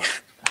thinking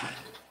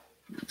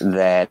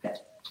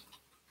that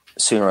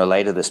sooner or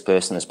later this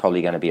person is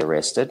probably going to be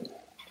arrested,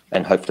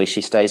 and hopefully she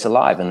stays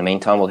alive. In the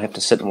meantime, we'll have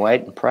to sit and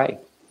wait and pray.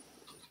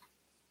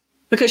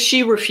 Because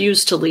she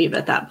refused to leave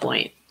at that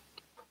point.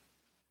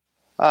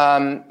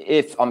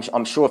 If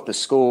I'm sure if the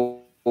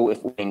school,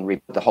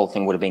 the whole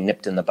thing would have been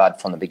nipped in the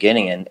bud from the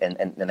beginning, and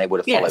they would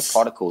have followed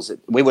protocols,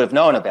 we would have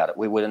known about it.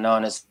 We would have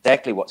known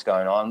exactly what's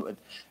going on.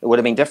 It would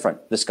have been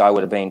different. This guy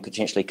would have been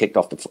potentially kicked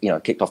off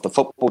the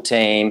football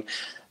team.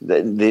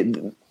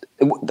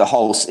 The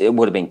whole, it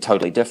would have been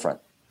totally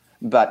different.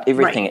 But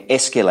everything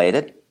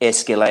escalated,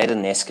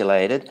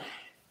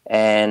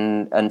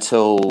 and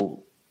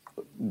until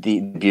the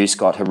abuse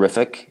got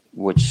horrific,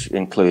 which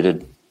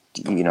included,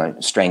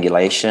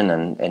 strangulation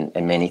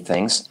and many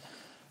things.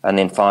 And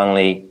then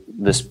finally,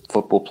 this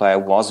football player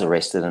was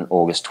arrested in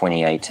August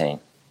 2018.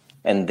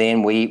 And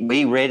then we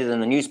read it in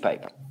the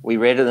newspaper.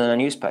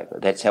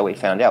 That's how we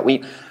found out.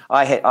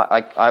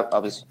 I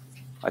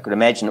could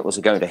imagine it was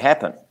going to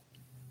happen.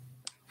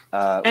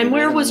 And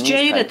where was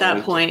Jade at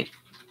that point?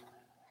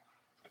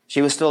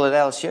 She was still at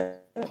LSU.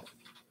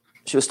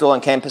 She was still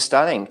on campus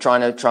studying,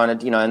 trying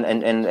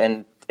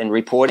to, and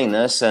reporting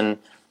this, and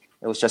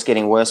it was just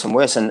getting worse and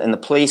worse. And the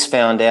police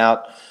found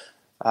out,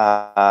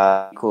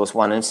 because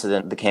one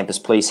incident, the campus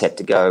police had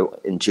to go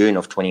in June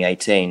of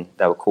 2018.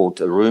 They were called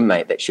to a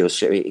roommate that she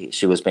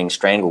was being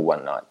strangled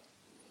one night,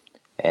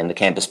 and the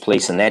campus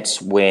police, and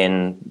that's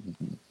when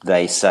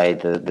they say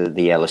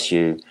the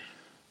LSU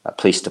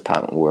police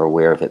department were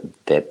aware of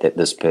it, that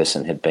this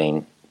person had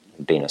been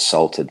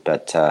assaulted,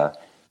 but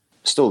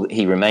still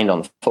he remained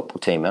on the football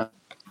team, and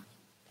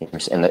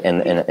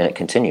it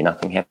continued.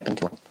 Nothing happened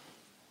to him.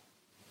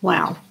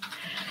 Wow.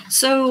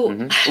 So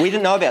we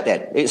didn't know about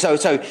that.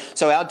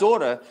 So our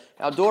daughter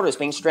is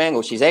being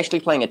strangled. She's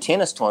actually playing a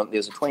tennis tournament. There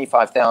was a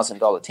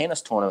 $25,000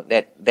 tennis tournament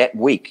that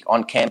week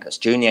on campus,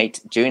 June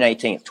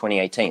 18th,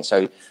 2018.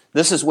 So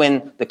this is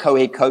when the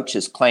co-head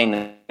coaches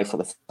claim for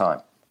the first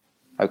time.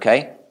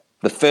 Okay?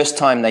 The first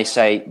time they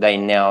say they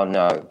now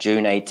know,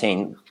 June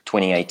 18,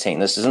 2018.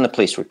 This is in the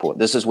police report.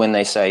 This is when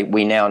they say,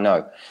 we now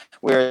know.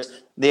 Whereas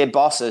their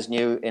bosses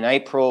knew in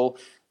April,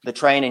 the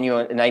trainer knew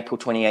in April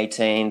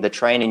 2018, the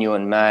trainer knew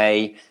in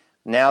May.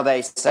 Now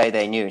they say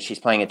they knew. She's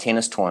playing a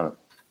tennis tournament.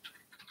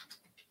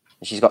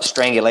 She's got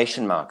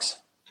strangulation marks.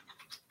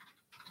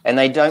 And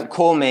they don't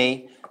call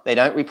me. They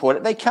don't report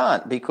it. They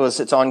can't because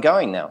it's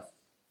ongoing now.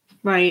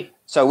 Right.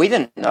 So we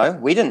didn't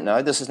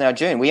know. This is now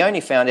June. We only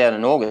found out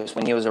in August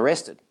when he was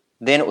arrested.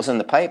 Then it was in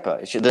the paper.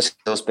 This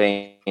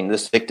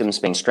victim's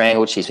been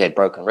strangled. She's had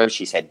broken ribs.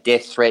 She's had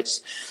death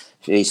threats.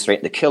 He's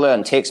threatened to kill her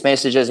and text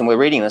messages. And we're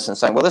reading this and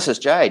saying, well, this is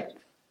Jade.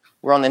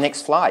 We're on the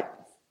next flight.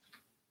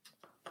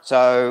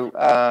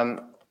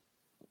 So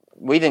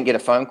we didn't get a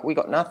phone call. We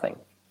got nothing.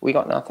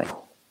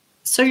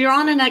 So you're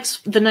on the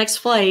next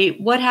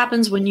flight. What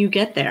happens when you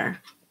get there?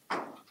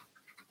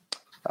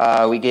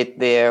 We get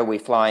there. We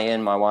fly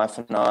in. My wife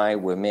and I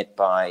were met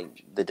by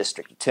the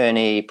district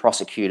attorney,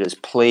 prosecutors,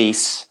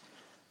 police.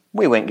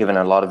 We weren't given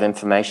a lot of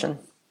information.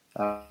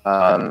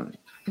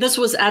 This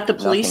was at the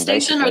police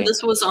station, basically. Or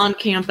this was on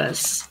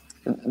campus?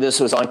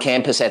 This was on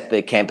campus at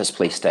the campus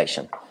police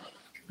station.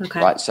 Okay.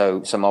 Right.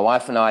 So my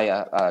wife and I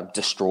are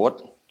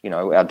distraught.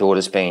 Our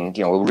daughter's been,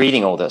 we're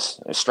reading all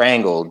this,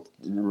 strangled,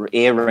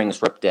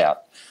 earrings ripped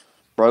out,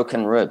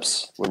 broken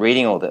ribs. We're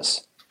reading all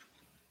this.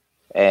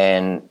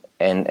 And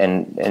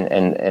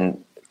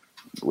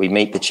we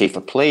meet the chief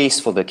of police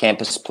for the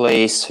campus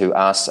police, who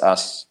asks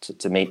us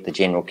to meet the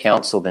general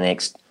counsel the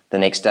next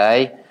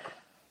day.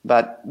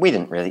 But we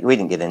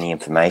didn't get any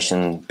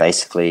information.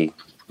 Basically,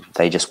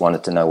 they just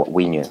wanted to know what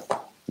we knew.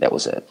 That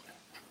was it.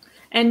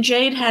 And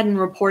Jade hadn't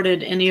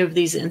reported any of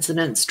these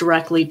incidents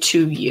directly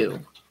to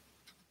you.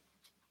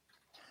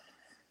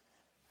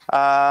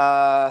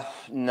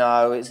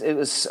 No, it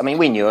was. I mean,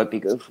 we knew it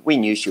because we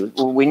knew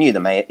we knew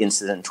the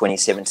incident in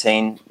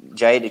 2017.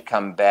 Jade had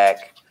come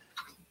back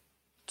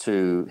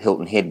to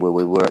Hilton Head, where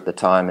we were at the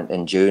time,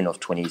 in June of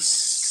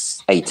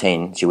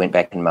 2018. She went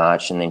back in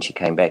March, and then she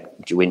came back.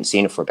 She went and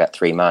seen her for about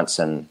 3 months,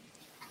 and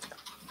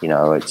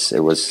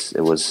it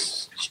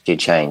was. She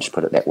changed,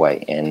 put it that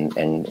way,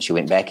 and she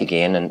went back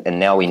again, and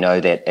now we know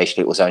that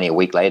actually it was only a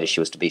week later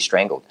she was to be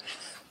strangled.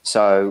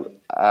 So.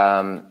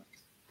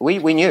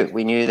 We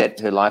knew that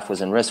her life was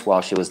in risk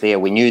while she was there.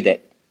 We knew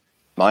that,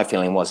 my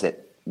feeling was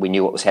that we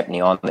knew what was happening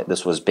that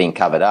this was being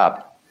covered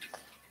up,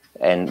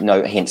 and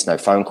hence no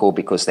phone call,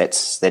 because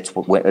that's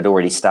what it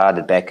already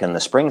started back in the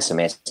spring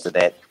semester,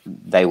 that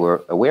they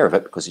were aware of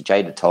it because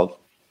Jade had told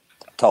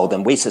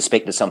them. We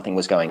suspected something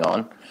was going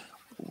on.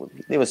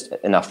 There was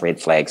enough red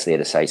flags there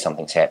to say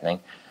something's happening.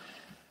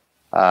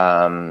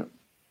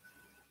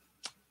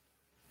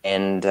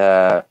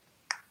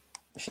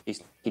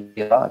 She's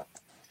alive.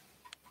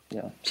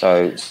 Yeah.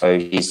 So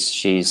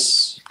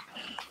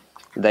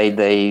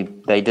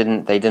they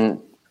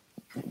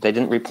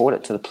didn't report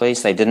it to the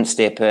police. They didn't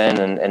step in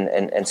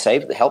and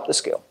help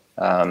this girl.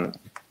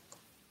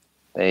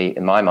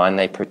 In my mind,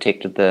 they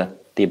protected the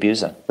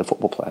abuser, the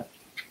football player.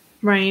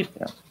 Right.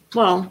 Yeah.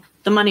 Well,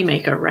 the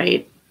moneymaker,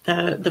 right?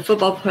 The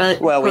football player.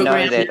 Well, we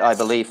know that. I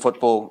believe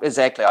football.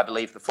 Exactly. I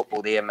believe the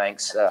football there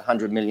makes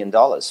 $100 million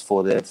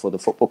for the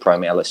football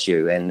program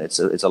LSU, and it's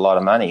a lot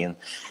of money. And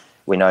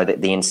we know that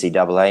the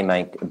NCAA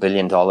make $1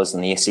 billion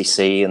in the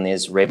SEC, and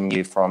there's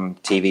revenue from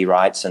TV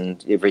rights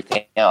and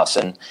everything else.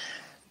 And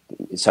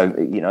so,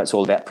 it's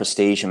all about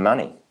prestige and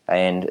money.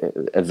 And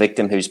a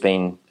victim who's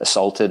been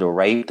assaulted or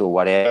raped or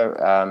whatever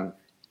are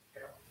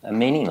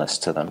meaningless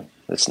to them.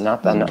 It's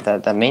not.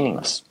 They're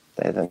meaningless.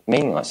 They're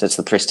meaningless. It's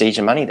the prestige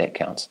and money that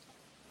counts.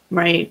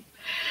 Right.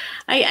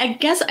 I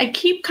guess I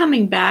keep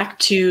coming back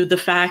to the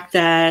fact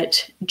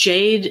that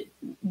Jade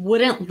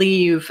wouldn't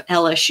leave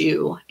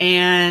LSU,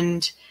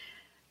 and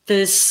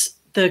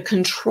the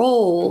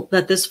control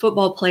that this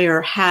football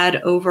player had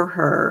over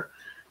her,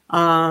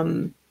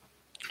 and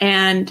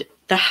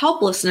the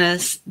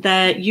helplessness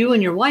that you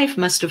and your wife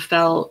must have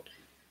felt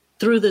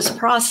through this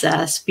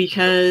process,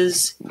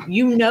 because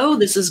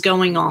this is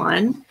going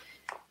on.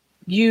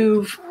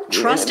 You've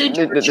trusted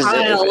your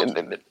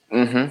child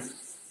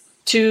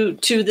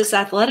to this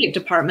athletic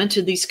department,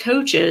 to these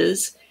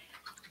coaches,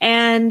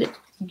 and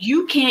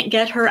you can't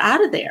get her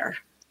out of there.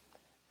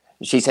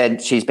 She's been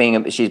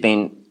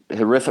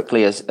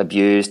horrifically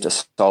abused,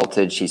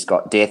 assaulted. She's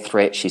got death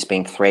threats. She's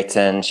been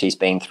threatened. She's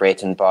been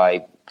threatened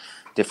by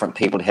different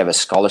people to have a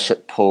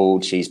scholarship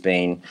pulled. She's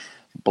been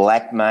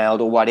blackmailed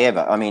or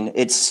whatever. I mean,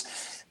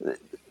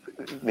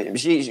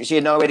 she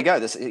had nowhere to go.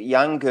 This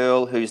young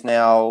girl who's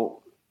now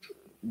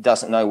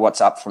doesn't know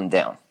what's up from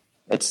down.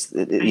 Thank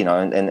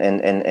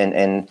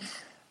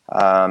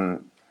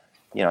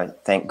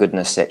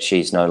goodness that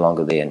she's no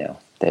longer there now.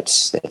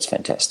 That's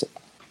fantastic.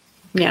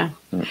 Yeah.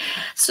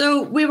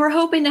 So we were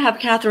hoping to have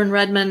Catherine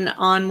Redmond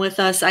on with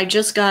us. I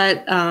just got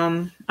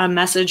a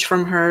message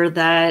from her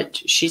that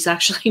she's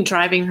actually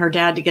driving her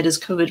dad to get his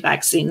COVID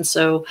vaccine.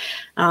 So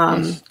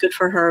good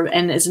for her,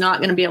 and is not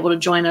going to be able to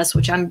join us,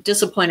 which I'm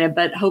disappointed,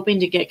 but hoping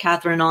to get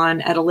Catherine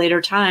on at a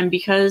later time,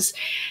 because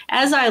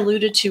as I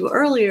alluded to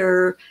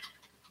earlier,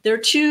 there are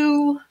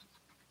two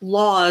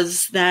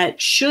laws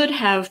that should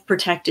have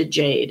protected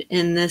Jade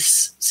in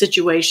this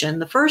situation.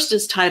 The first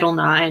is Title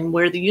IX,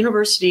 where the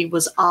university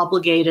was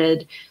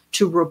obligated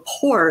to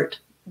report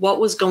what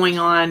was going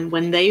on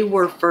when they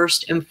were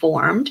first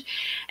informed.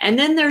 And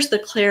then there's the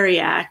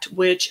Clery Act,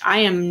 which I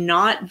am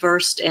not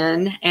versed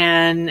in,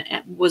 and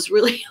was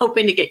really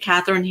hoping to get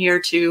Catherine here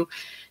to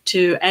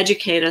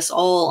educate us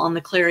all on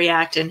the Clery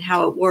Act and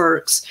how it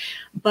works.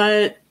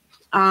 But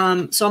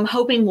so I'm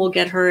hoping we'll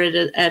get her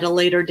at a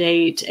later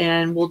date,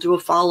 and we'll do a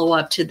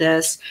follow-up to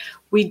this.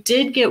 We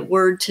did get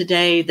word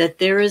today that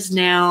there is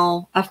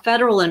now a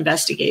federal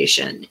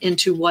investigation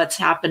into what's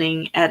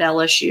happening at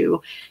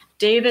LSU.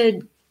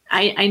 David,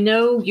 I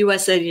know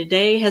USA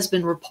Today has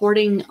been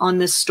reporting on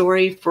this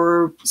story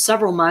for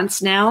several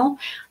months now.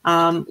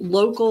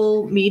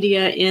 Local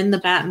media in the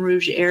Baton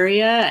Rouge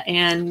area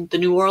and the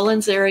New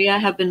Orleans area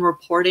have been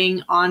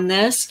reporting on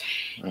this.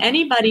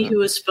 Anybody who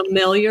is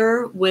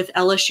familiar with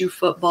LSU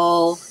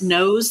football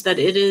knows that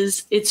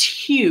it's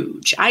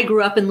huge. I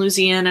grew up in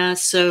Louisiana,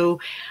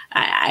 so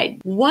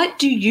what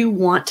do you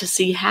want to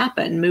see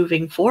happen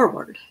moving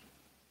forward?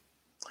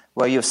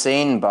 Well, you've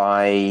seen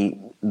by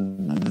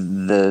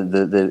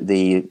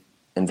the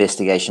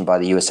investigation by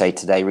the USA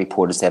Today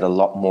reporters that a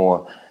lot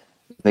more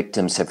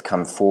victims have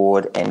come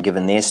forward and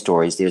given their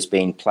stories. There's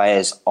been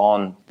players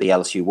on the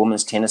LSU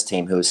women's tennis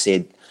team who have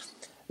said,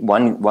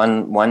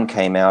 one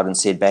came out and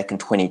said back in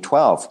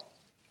 2012,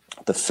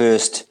 the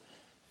first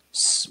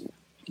semester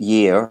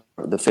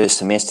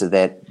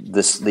that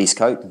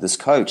this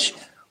coach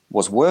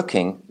was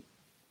working,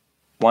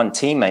 one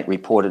teammate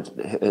reported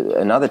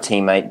another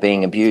teammate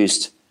being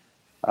abused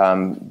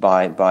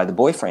by the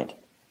boyfriend,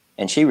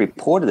 and she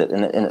reported it,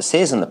 and it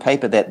says in the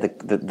paper that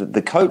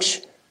the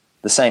coach,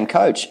 the same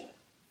coach,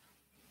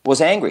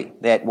 was angry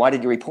that, why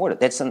did you report it?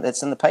 That's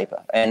in the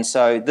paper. And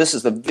so this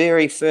is the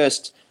very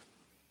first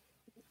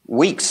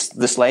weeks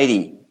this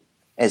lady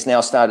has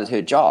now started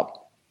her job,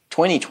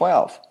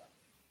 2012.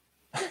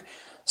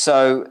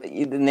 So,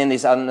 and then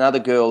there's another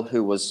girl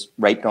who was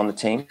raped on the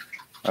team.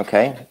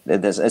 Okay,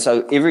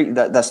 so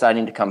they're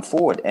starting to come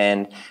forward,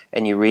 and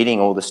you're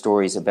reading all the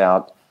stories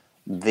about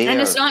their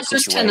and it's not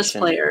situation. just tennis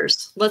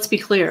players. Let's be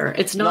clear,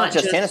 it's not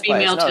just tennis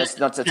female players. No, it's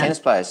not the tennis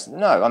players.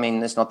 No, I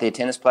mean, it's not their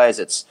tennis players.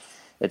 It's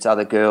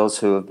other girls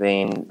who have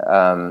been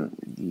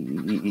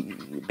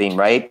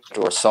raped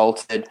or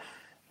assaulted.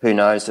 Who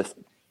knows if,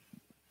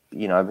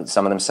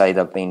 some of them say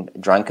they've been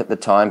drunk at the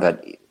time,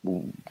 but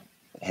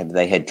have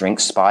they had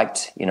drinks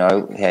spiked?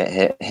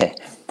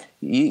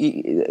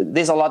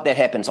 There's a lot that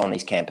happens on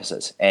these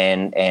campuses,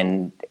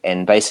 and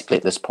basically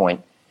at this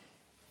point,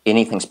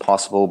 anything's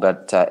possible.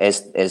 But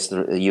as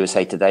the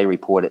USA Today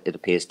reported, it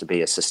appears to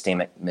be a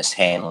systemic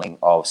mishandling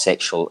of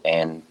sexual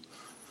and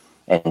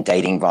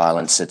dating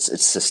violence.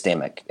 It's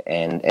systemic,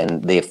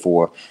 and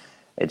therefore,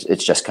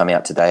 it's just come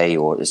out today,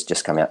 or it's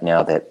just come out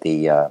now, that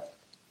the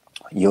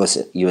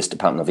U.S.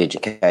 Department of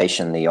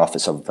Education, the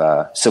Office of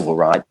Civil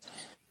Rights,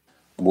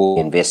 will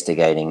be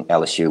investigating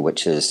LSU,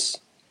 which is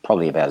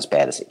probably about as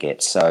bad as it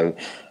gets. So,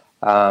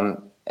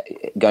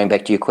 going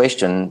back to your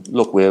question,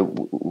 look,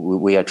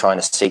 we are trying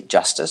to seek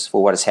justice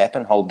for what has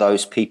happened, hold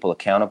those people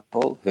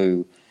accountable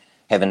who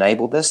have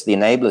enabled this. The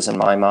enablers, in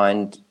my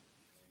mind,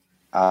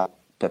 are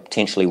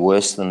potentially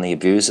worse than the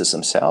abusers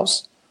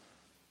themselves.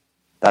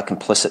 They're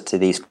complicit to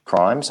these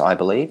crimes, I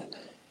believe.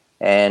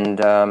 And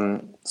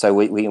so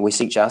we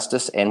seek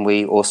justice, and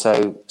we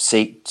also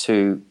seek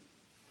to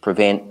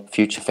prevent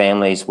future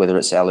families, whether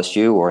it's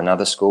LSU or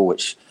another school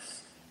which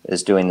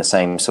is doing the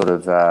same sort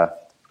of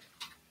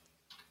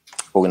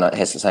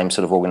has the same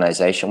sort of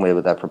organization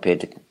where they're prepared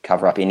to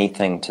cover up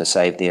anything to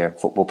save their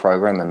football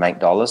program and make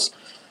dollars,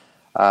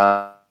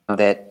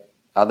 that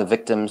other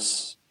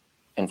victims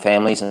and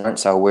families and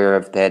parents are aware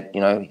of that.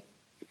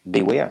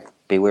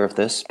 Beware of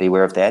this,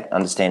 beware of that.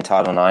 Understand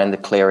Title IX, the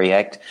Clery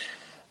Act.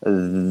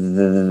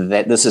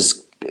 That this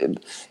is.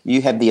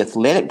 You have the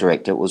athletic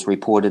director. It was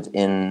reported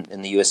in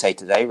the USA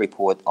Today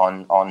report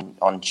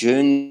on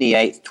June the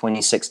 8th,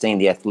 2016.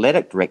 The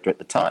athletic director at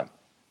the time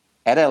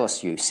at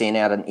LSU sent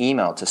out an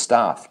email to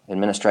staff,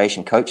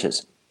 administration,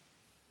 coaches.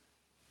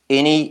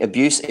 Any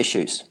abuse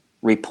issues,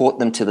 report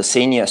them to the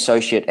senior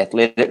associate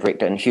athletic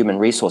director in human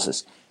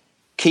resources.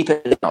 Keep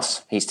it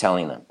in-house, he's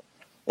telling them.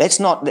 That's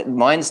not,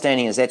 my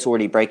understanding is that's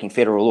already breaking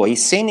federal law.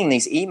 He's sending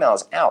these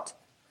emails out.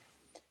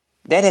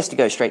 That has to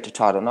go straight to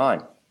Title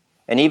IX.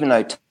 And even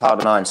though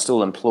Title IX is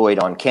still employed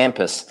on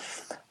campus,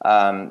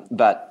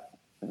 but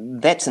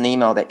that's an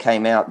email that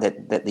came out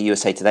that the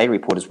USA Today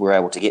reporters were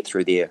able to get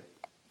through their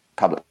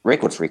public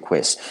records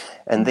requests.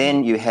 And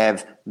then you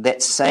have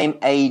that same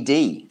AD,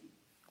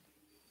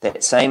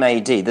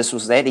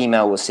 that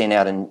email was sent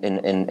out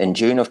in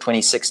June of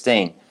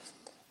 2016.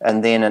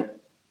 And then in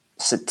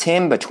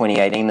September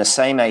 2018, the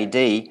same AD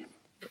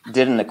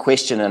did a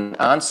question and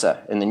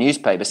answer in the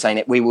newspaper saying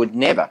that we would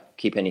never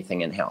keep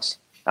anything in-house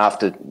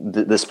after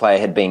this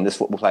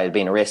football player had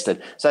been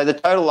arrested. So the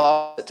total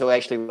opposite to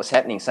actually what's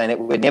happening, saying that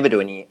we'd never do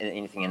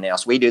anything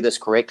in-house. We do this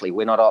correctly.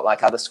 We're not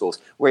like other schools.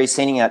 Where he's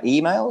sending out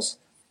emails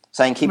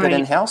saying keep it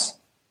in-house.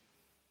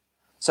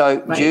 So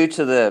due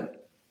to the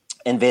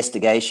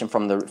investigation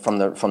from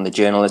the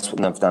journalists,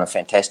 and they've done a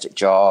fantastic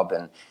job,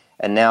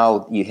 and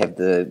now you have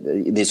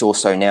there's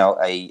also now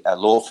a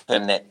law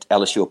firm that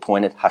LSU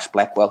appointed, Hush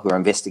Blackwell, who are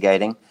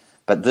investigating.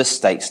 But this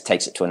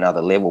takes it to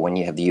another level when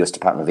you have the U.S.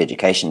 Department of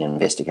Education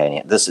investigating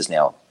it. This is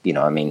now,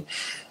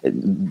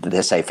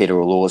 they say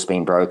federal law has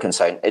been broken.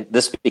 So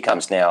this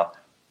becomes now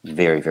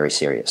very, very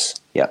serious.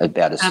 Yeah,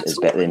 about as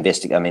bad.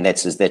 I mean,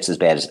 that's as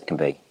bad as it can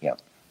be. Yeah.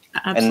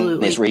 Absolutely.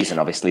 And there's reason,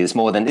 obviously.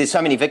 There's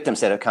so many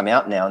victims that have come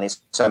out now, and there's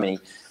so many.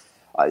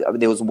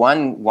 There was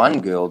one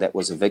girl that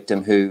was a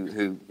victim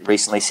who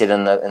recently said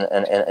in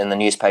the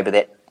newspaper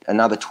that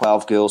another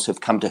 12 girls have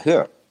come to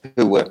her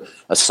who were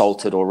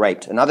assaulted or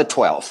raped. Another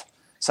 12.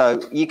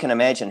 So you can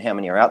imagine how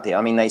many are out there.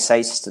 I mean, they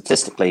say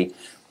statistically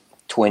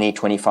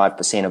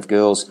 20-25% of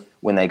girls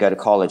when they go to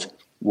college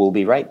will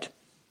be raped.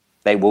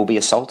 They will be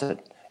assaulted,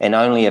 and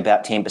only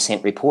about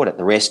 10% report it.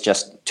 The rest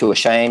just too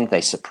ashamed.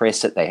 They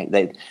suppress it.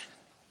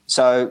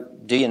 So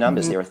do your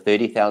numbers. Mm-hmm. There are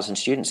 30,000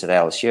 students at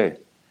LSU,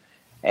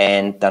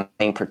 and they're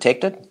being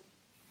protected.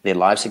 Their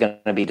lives are going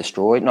to be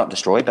destroyed. Not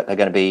destroyed, but they're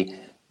going to be,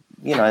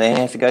 they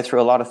have to go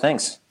through a lot of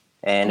things.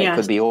 And It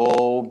could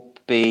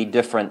be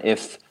different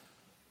if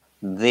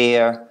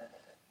their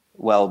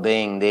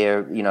well-being,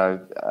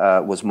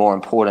 was more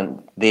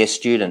important. Their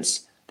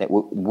students, that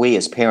we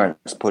as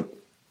parents put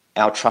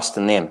our trust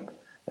in them.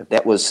 If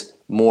that was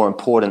more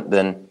important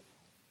than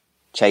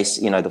chase,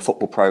 the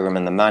football program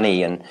and the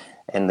money and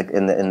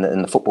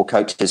the football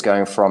coaches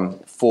going from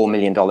 $4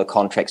 million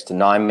contracts to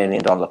 $9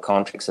 million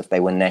contracts if they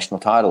win national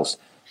titles.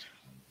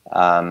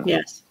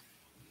 Yes.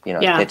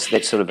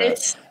 That's sort of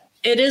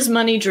It is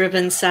money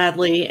driven,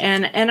 sadly.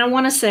 And I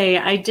want to say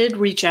I did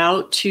reach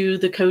out to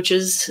the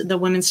coaches, the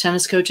women's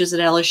tennis coaches at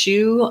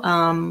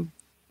LSU,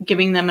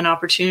 giving them an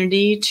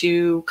opportunity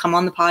to come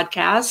on the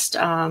podcast,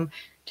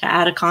 to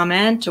add a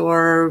comment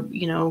or,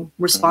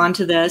 respond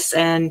to this.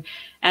 And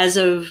as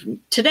of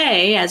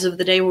today, as of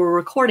the day we're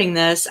recording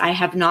this, I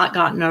have not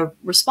gotten a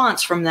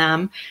response from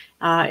them.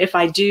 If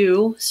I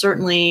do,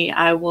 certainly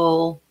I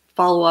will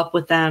follow up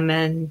with them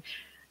and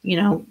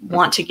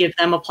want to give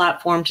them a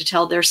platform to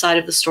tell their side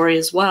of the story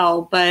as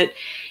well. But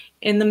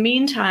in the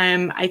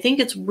meantime, I think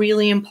it's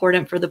really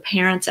important for the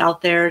parents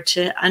out there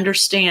to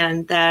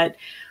understand that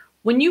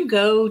when you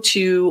go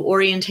to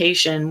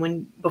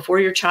orientation, before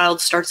your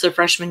child starts their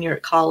freshman year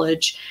at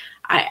college,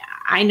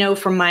 I know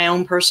from my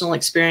own personal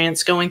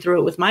experience going through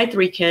it with my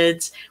 3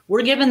 kids,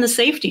 we're given the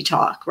safety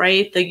talk,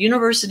 right? The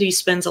university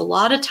spends a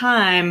lot of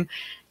time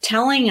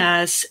telling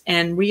us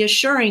and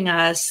reassuring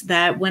us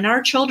that when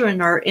our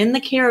children are in the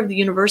care of the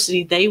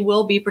university, they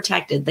will be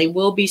protected. They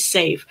will be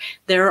safe.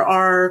 There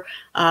are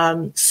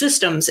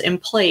systems in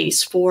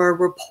place for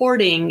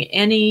reporting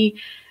any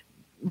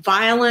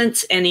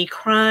violence, any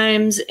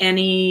crimes,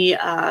 any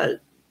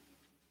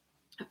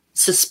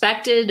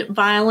suspected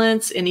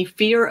violence, any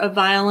fear of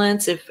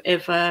violence.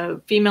 If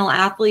a female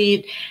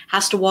athlete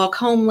has to walk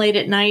home late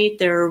at night,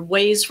 there are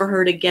ways for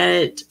her to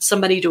get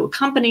somebody to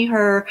accompany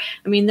her.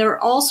 I mean, there are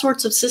all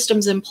sorts of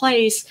systems in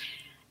place,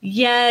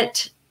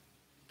 yet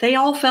they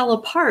all fell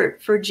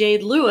apart for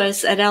Jade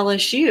Lewis at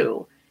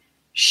LSU.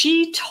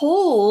 She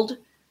told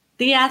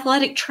the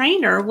athletic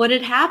trainer what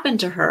had happened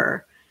to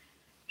her.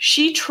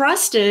 She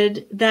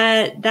trusted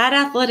that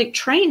athletic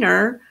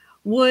trainer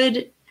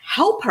would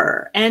help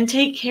her and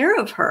take care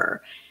of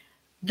her.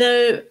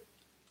 The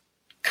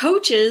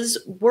coaches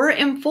were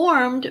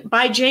informed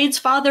by Jade's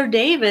father,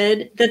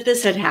 David, that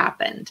this had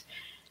happened.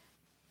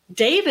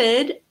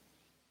 David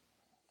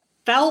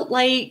felt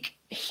like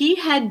he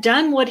had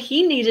done what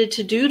he needed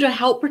to do to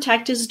help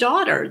protect his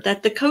daughter,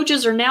 that the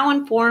coaches are now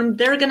informed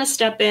they're going to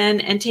step in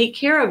and take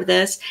care of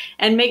this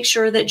and make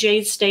sure that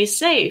Jade stays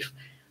safe.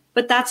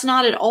 But that's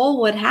not at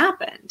all what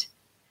happened.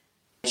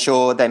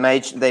 Sure, they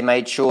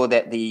made sure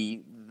that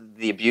the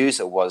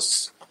abuser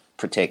was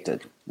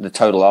protected. The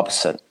total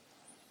opposite.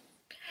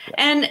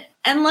 And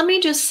let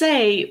me just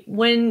say,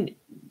 when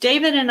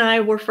David and I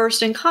were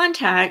first in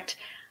contact,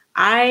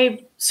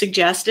 I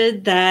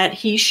suggested that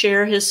he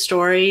share his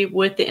story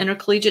with the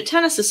Intercollegiate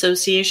Tennis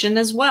Association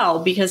as well,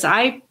 because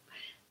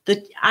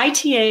the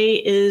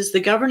ITA is the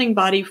governing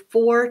body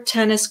for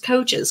tennis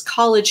coaches,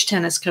 college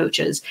tennis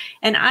coaches.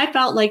 And I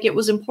felt like it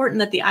was important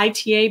that the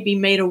ITA be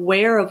made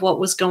aware of what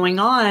was going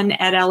on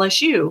at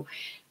LSU.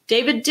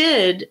 David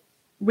did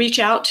reach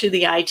out to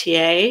the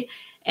ITA,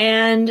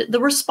 and the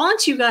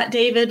response you got,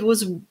 David,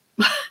 was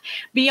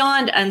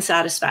beyond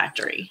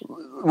unsatisfactory.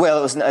 Well,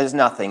 it was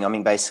nothing. I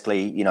mean,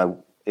 basically,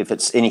 if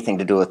it's anything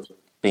to do with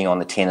being on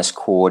the tennis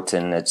court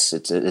and it's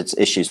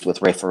issues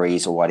with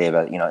referees or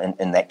whatever,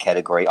 in that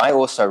category. I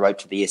also wrote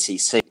to the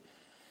SEC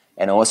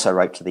and I also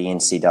wrote to the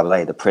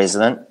NCAA, the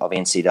president of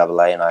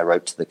NCAA, and I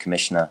wrote to the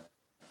commissioner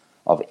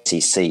of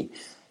SEC.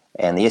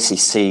 And the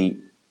SEC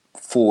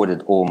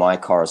forwarded all my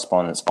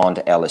correspondence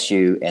onto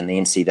LSU, and the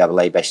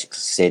NCAA basically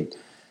said,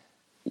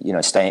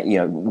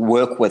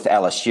 work with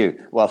LSU.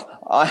 Well,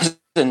 I was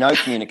in no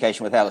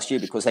communication with LSU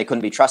because they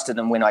couldn't be trusted.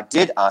 And when I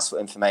did ask for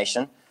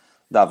information,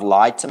 they've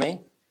lied to me.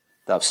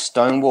 They've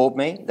stonewalled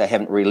me. They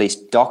haven't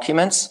released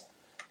documents.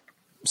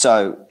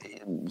 So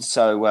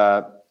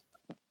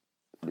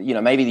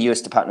maybe the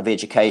U.S. Department of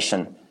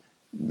Education,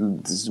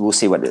 we'll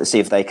see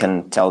if they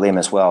can tell them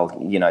as well,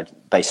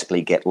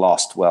 basically get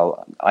lost.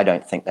 Well, I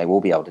don't think they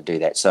will be able to do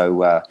that.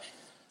 So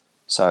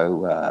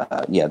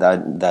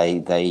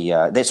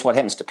that's what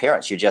happens to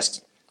parents. You're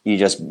just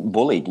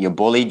bullied. You're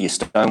bullied. You're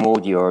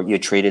stonewalled. You're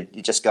treated.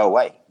 You just go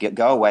away.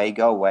 Go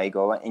away.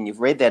 And you've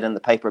read that in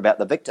the paper about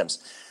the victims.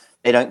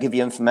 They don't give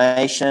you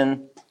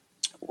information.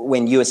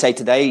 When USA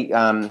Today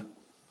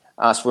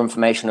asked for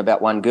information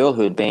about one girl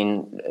who had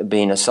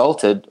been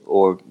assaulted,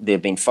 or there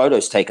had been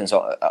photos taken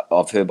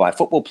of her by a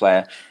football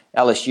player,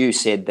 LSU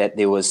said that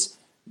there was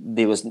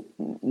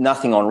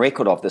nothing on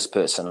record of this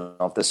person,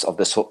 of this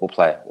football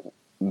player.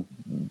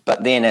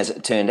 But then, as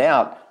it turned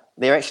out,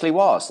 there actually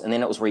was, and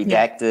then it was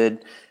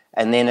redacted,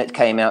 and then it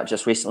came out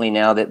just recently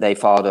now that they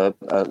filed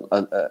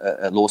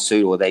a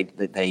lawsuit, or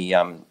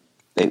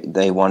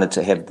they wanted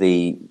to have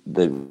the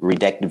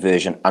redacted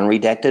version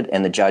unredacted,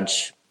 and the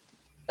judge,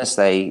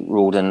 they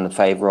ruled in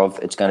favor of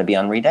it's going to be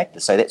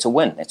unredacted. So that's a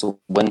win. That's a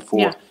win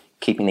for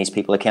keeping these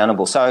people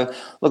accountable. So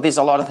look, there's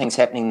a lot of things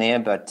happening there,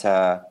 but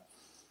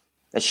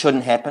it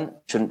shouldn't happen.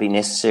 It shouldn't be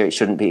necessary. It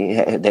shouldn't be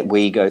that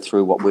we go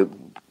through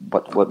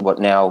what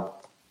now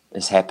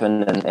has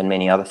happened in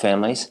many other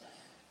families.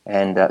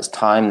 And it's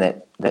time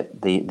that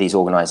these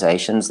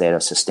organizations that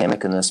are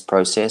systemic in this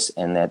process,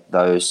 and that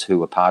those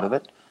who are part of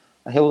it,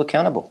 are held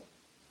accountable,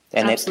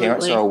 and that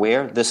parents are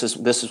aware this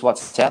is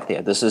what's out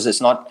there.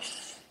 It's not,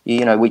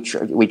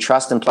 we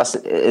trust, and plus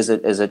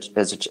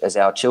as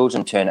our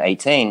children turn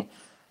 18,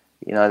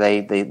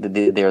 they're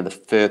the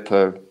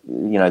FERPA,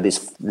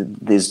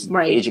 there's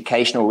Right.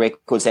 educational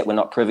records that we're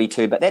not privy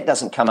to, but that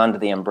doesn't come under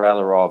the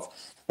umbrella of,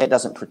 that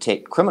doesn't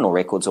protect criminal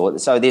records.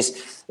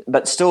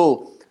 But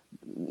still,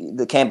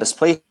 the campus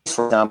police,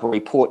 for example,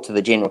 report to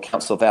the General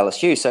Counsel of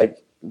LSU. So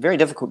very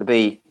difficult to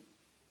be,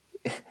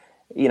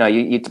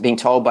 you're being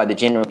told by the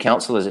General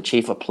Counsel as a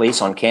chief of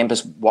police on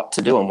campus what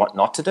to do and what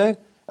not to do.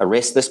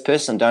 Arrest this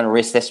person, don't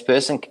arrest this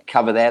person,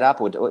 cover that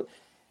up.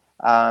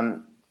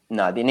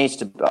 No,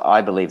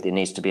 I believe there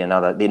needs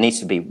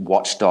to be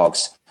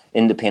watchdogs,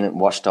 independent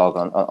watchdog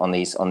on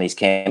these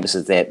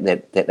campuses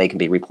that they can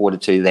be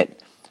reported to, that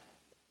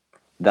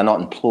they're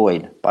not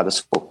employed by the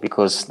school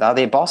because they're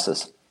their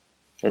bosses.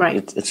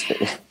 Right.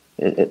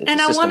 And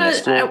I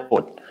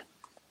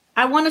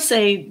want to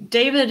say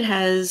David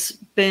has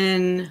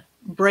been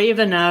brave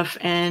enough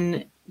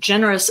and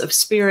generous of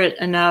spirit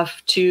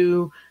enough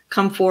to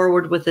come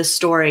forward with this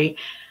story.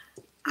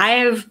 I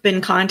have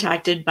been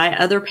contacted by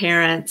other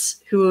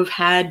parents who have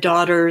had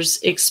daughters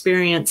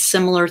experience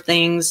similar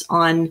things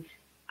on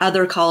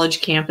other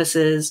college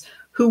campuses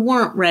who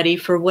weren't ready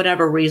for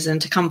whatever reason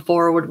to come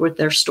forward with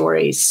their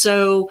stories.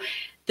 So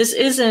this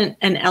isn't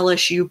an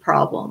LSU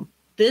problem.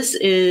 This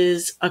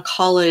is a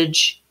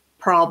college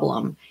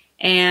problem.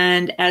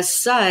 And as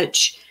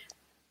such,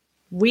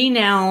 we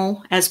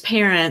now, as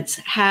parents,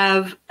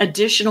 have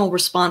additional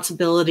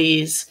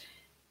responsibilities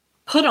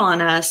put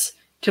on us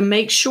to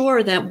make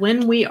sure that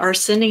when we are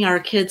sending our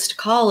kids to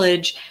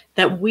college,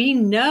 that we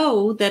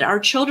know that our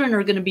children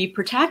are going to be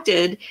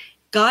protected,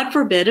 God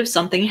forbid, if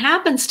something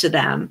happens to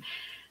them.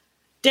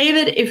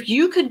 David, if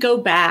you could go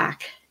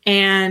back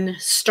and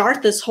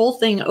start this whole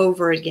thing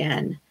over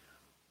again,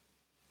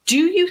 do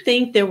you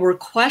think there were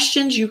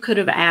questions you could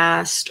have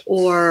asked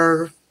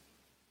or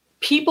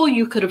people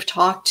you could have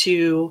talked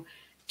to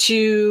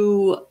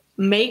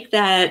make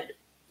that,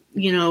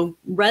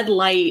 red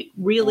light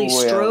really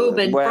strobe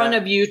in front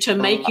of you to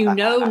make you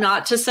know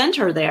not to send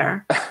her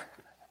there?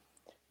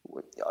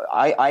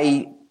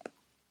 I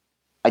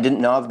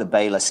didn't know of the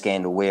Baylor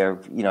scandal where,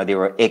 there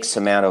were X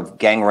amount of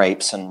gang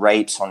rapes and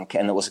rapes and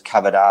it was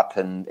covered up,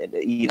 and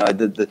then you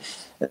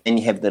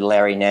have the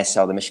Larry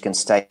Nassar, the Michigan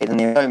State, and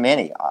there are so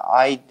many.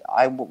 I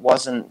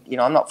wasn't,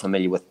 I'm not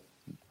familiar with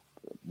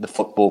the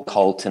football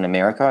cult in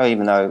America,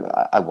 even though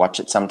I watch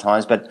it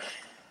sometimes, but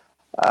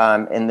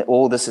and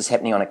all this is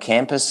happening on a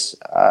campus.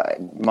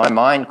 My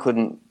mind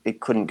couldn't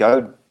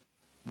go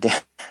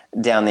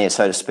down there,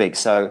 so to speak.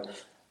 So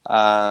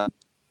I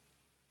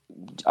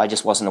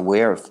just wasn't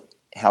aware of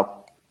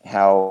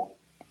how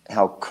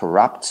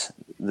corrupt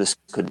this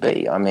could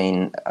be. I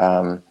mean,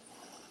 how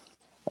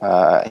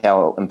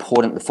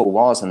important the football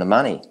was and the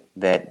money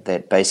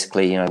that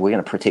basically, we're going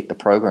to protect the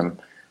program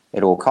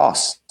at all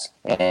costs.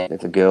 And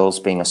if a girl's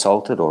being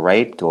assaulted or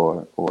raped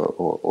or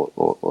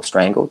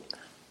strangled,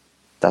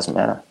 doesn't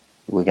matter.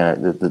 We're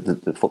going to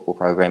the football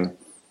program.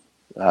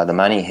 The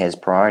money has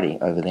priority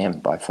over them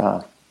by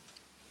far.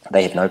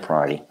 They have no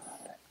priority.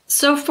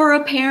 So for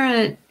a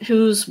parent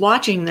who's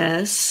watching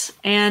this,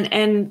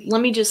 and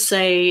let me just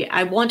say,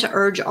 I want to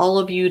urge all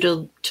of you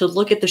to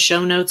look at the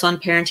show notes on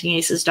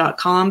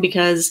parentingaces.com,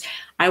 because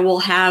I will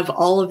have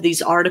all of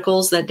these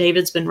articles that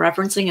David's been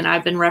referencing and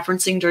I've been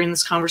referencing during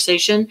this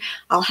conversation.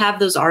 I'll have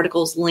those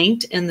articles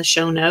linked in the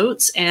show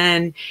notes,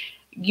 and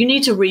you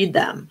need to read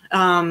them.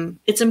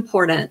 It's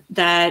important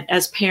that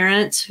as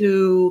parents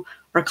who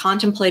are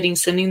contemplating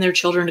sending their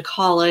children to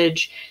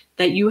college,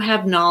 that you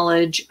have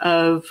knowledge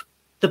of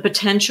the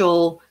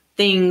potential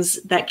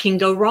things that can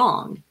go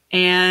wrong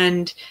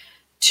and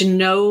to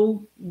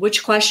know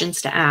which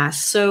questions to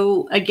ask.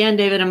 So again,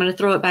 David, I'm going to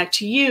throw it back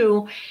to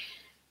you.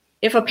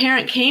 If a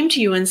parent came to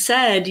you and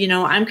said,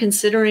 I'm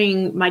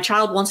considering my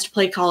child wants to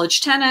play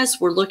college tennis,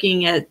 we're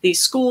looking at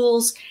these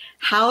schools,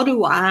 how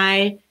do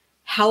I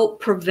help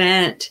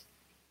prevent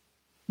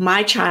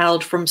my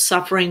child from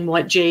suffering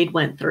what Jade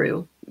went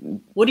through?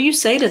 What do you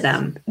say to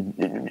them?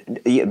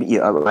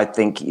 I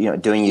think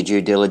doing your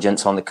due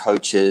diligence on the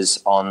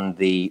coaches, on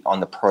the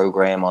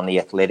program, on the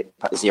athletic.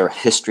 Is there a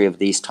history of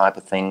these type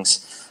of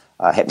things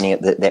happening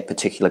at that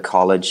particular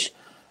college?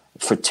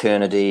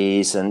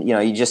 Fraternities, and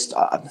you just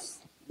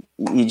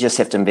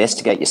have to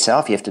investigate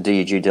yourself. You have to do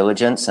your due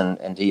diligence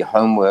and do your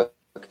homework.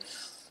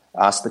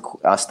 Ask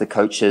the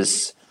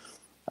coaches.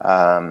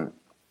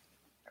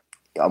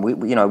 We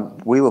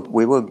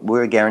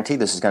were guaranteed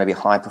this is going to be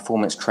a high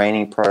performance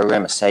training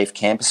program, a safe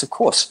campus, of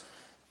course,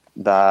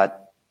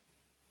 but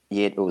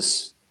yet it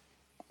was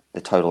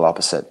the total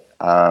opposite.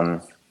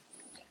 The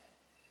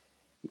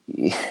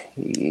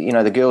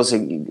girls are,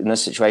 in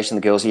this situation,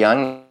 the girls are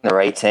young,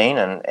 they're 18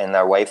 and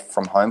they're away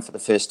from home for the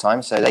first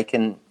time, so they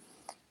can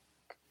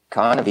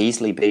kind of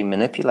easily be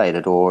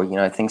manipulated, or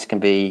things can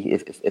be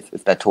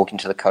if they're talking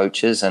to the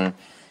coaches. And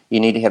you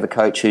need to have a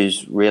coach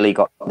who's really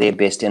got their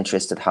best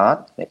interest at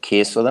heart, that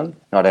cares for them,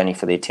 not only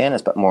for their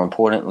tennis, but more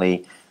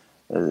importantly,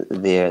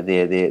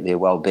 their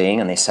well-being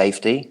and their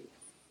safety,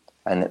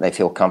 and that they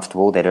feel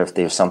comfortable that if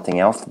there's something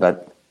else.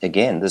 But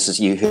again,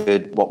 you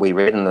heard what we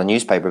read in the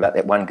newspaper about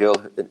that one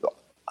girl.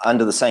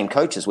 under the same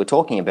coaches we're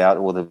talking about,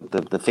 or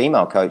the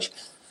female coach,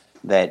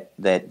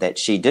 that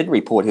she did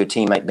report her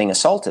teammate being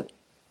assaulted.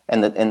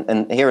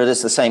 And here it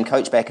is, the same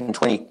coach back in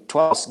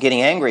 2012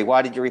 getting angry.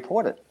 Why did you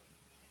report it?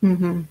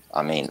 Mm-hmm.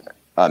 I mean,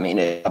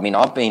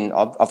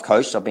 I've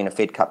coached. I've been a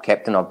Fed Cup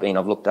captain.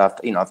 I've looked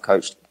after. I've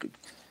coached.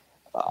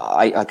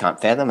 I can't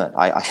fathom it.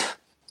 I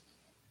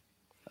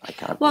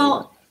can't.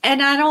 Well,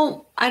 and I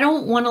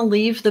don't want to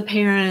leave the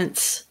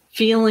parents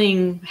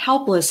feeling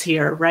helpless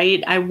here,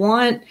 right? I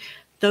want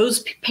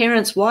those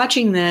parents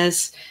watching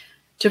this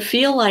to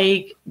feel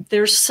like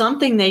there's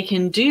something they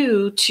can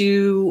do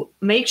to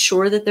make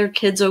sure that their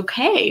kid's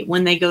okay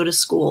when they go to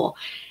school.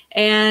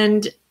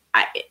 And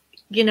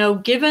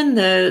given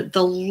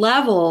the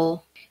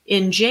level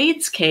in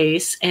Jade's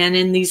case and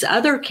in these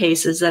other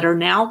cases that are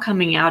now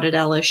coming out at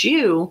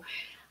LSU,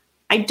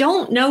 I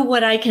don't know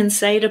what I can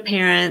say to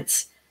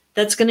parents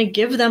that's going to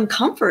give them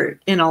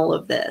comfort in all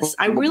of this.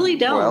 I really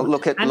don't.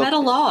 Well, I'm at a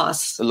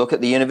loss. Look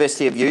at the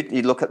University of Utah.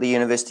 You look at the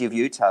University of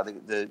Utah,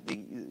 the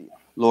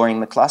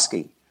Lauren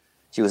McCluskey.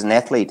 She was an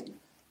athlete,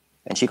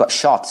 and she got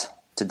shot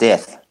to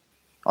death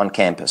on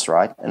campus,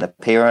 right? And the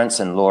parents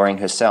and Lauren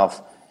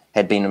herself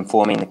had been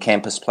informing the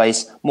campus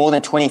police, more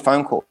than 20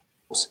 phone calls.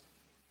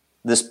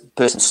 This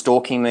person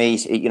stalking me,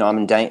 I'm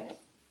in danger.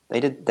 They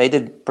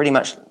did pretty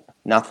much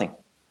nothing.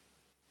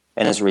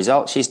 And as a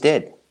result, she's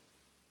dead.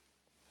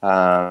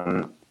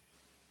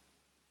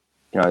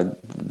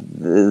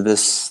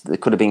 This it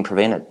could have been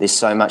prevented. There's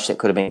so much that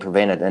could have been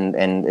prevented,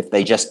 and if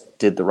they just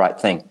did the right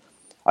thing.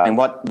 I mean,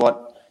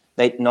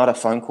 not a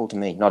phone call to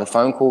me, not a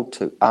phone call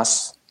to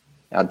us,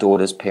 our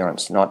daughter's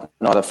parents, not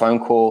a phone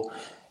call.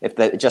 If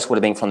it just would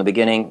have been from the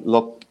beginning,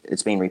 look,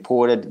 it's been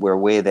reported. We're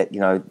aware that,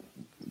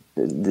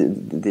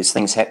 there's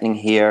things happening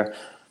here.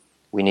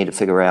 We need to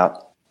figure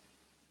out,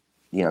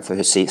 for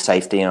her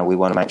safety, we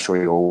want to make sure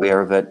you're aware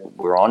of it.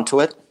 We're on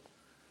to it.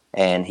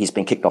 And he's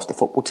been kicked off the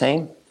football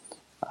team.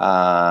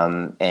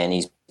 And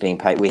he's being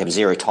paid. We have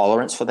zero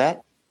tolerance for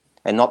that.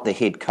 And not the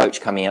head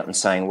coach coming out and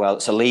saying, well,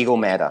 it's a legal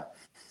matter.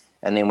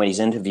 And then when he's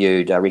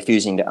interviewed,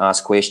 refusing to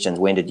ask questions,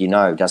 when did you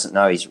know? Doesn't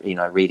know. He's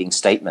reading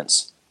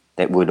statements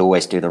that would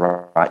always do the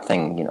right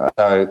thing.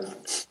 So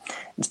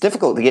it's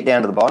difficult to get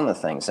down to the bottom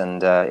of things.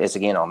 And as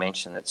again I'll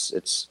mention,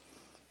 it's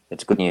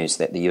good news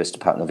that the U.S.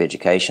 Department of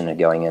Education are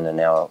going in and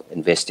now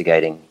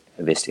investigating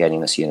this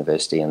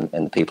university and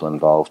the people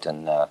involved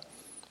in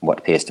what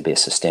appears to be a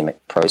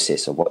systemic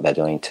process of what they're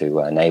doing to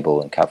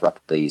enable and cover up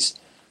these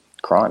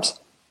crimes.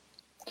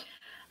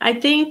 I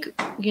think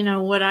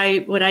what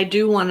I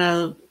do want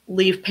to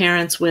leave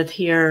parents with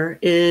here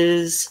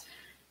is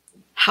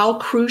how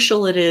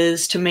crucial it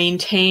is to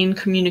maintain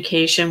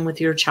communication with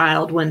your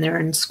child when they're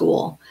in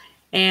school,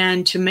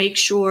 and to make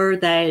sure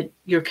that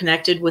you're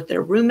connected with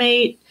their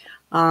roommate,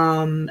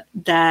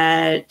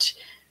 that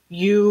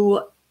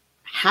you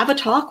have a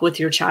talk with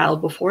your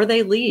child before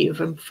they leave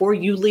and before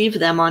you leave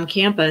them on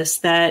campus,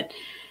 that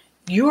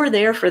you are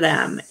there for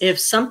them. If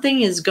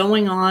something is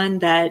going on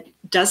that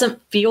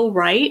doesn't feel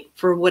right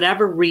for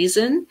whatever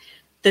reason,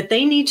 that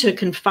they need to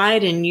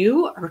confide in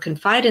you or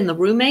confide in the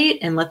roommate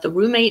and let the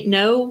roommate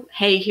know,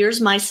 hey, here's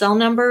my cell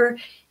number.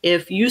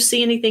 If you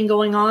see anything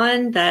going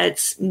on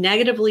that's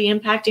negatively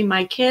impacting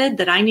my kid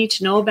that I need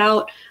to know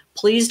about,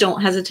 please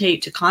don't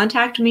hesitate to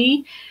contact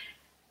me.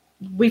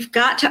 We've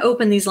got to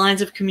open these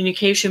lines of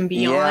communication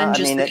beyond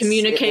the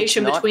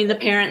communication between the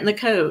parent and the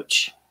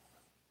coach.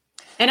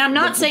 And I'm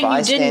not saying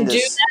you didn't do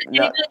that,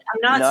 David.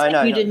 I'm not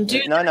saying you didn't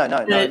do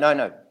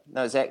that.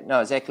 No,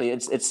 exactly.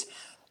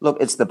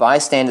 It's the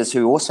bystanders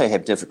who also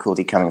have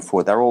difficulty coming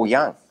forward. They're all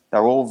young.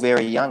 They're all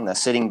very young. They're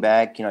sitting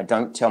back,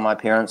 don't tell my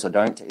parents, or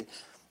don't.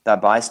 They're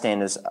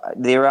bystanders.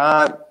 There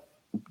are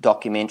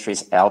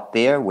documentaries out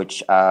there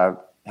which are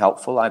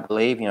helpful, I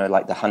believe,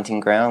 like The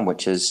Hunting Ground,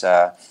 which is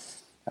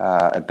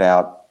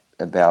about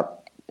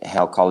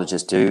how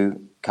colleges do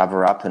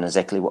cover up, and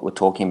exactly what we're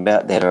talking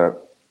about, that are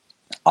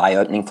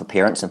eye-opening for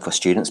parents and for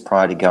students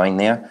prior to going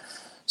there.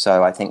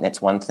 So I think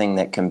that's one thing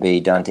that can be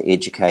done to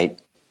educate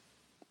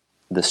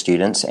the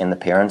students and the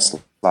parents,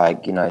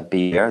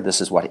 be there.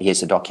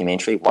 Here's a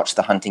documentary, watch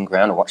The Hunting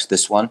Ground, or watch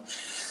this one.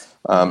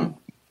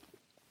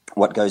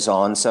 What goes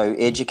on. So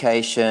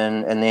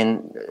education, and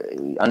then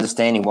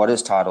understanding what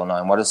is Title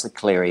IX, what is the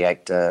Clery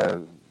Act,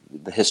 the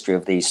history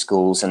of these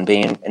schools, and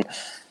being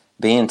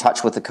in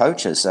touch with the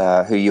coaches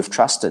who you've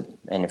trusted.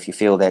 And if you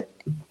feel that,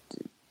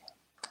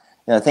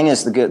 the thing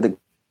is, the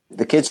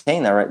kids'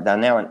 team, they're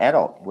now an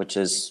adult, which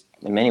is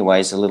in many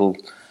ways a little,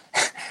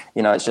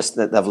 it's just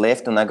that they've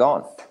left and they're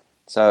gone.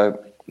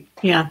 So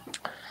yeah,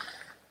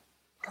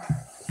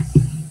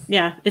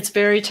 it's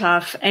very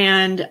tough.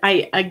 And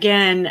my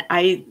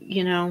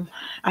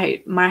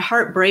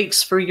heart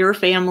breaks for your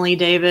family,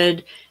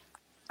 David.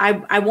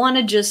 I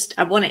want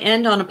to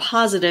end on a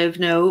positive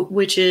note,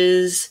 which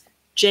is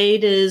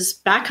Jade is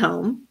back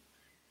home.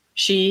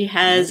 She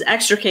has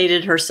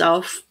extricated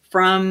herself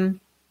from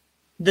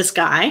this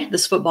guy,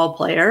 this football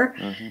player.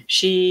 Mm-hmm.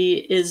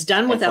 She is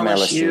done with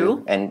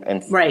LSU.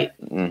 And right.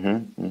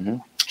 Mm-hmm, mm-hmm.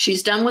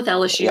 She's done with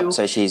LSU. Yep,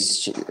 so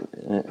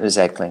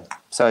exactly.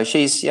 So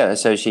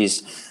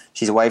she's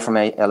away from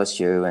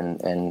LSU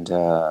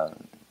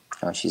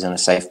and she's in a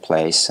safe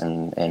place,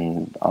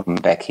 and I'm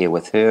back here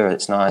with her.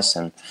 It's nice,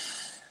 and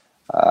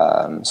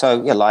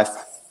life.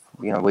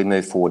 We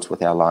move forwards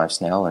with our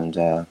lives now, and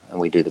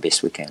we do the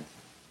best we can.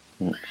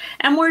 Mm.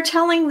 And we're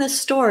telling this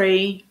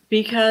story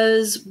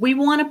because we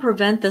want to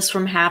prevent this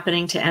from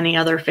happening to any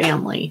other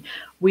family.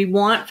 We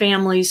want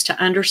families to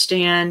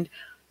understand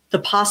the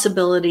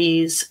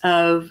possibilities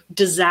of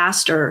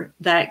disaster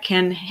that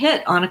can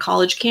hit on a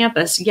college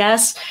campus.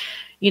 Yes,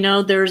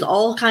 there's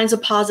all kinds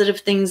of positive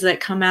things that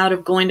come out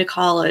of going to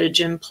college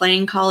and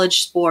playing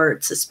college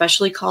sports,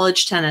 especially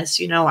college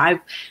tennis.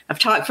 I've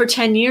talked for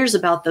 10 years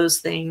about those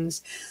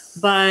things,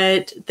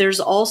 but there's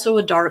also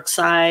a dark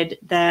side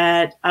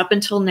that up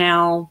until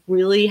now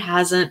really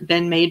hasn't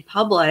been made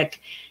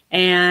public.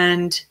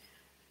 And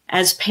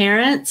as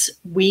parents,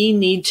 we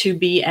need to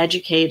be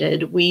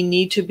educated. We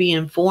need to be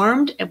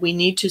informed, and we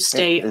need to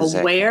stay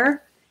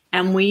aware,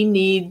 and we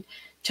need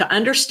to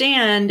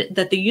understand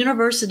that the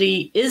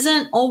university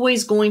isn't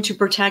always going to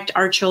protect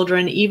our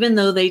children, even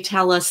though they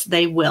tell us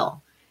they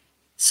will.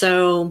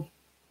 So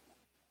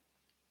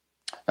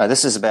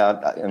this is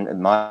about,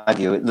 in my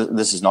view,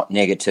 this is not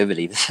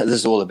negativity. This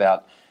is all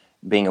about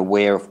being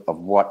aware of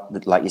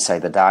what, like you say,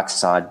 the dark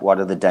side, what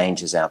are the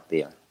dangers out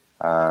there,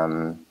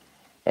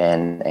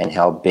 and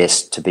how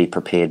best to be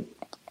prepared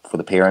for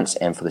the parents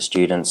and for the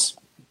students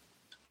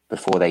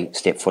before they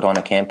step foot on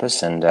a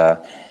campus, and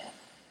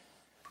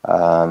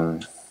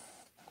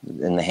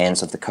in the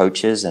hands of the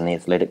coaches and the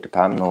athletic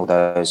department, all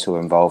those who are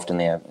involved in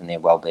their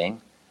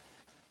well-being.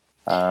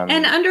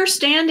 And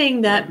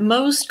understanding that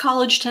most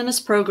college tennis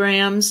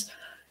programs,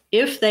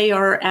 if they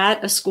are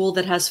at a school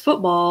that has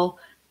football,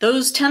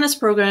 those tennis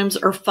programs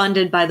are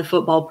funded by the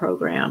football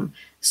program.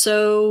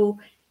 So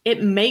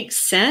it makes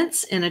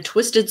sense in a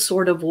twisted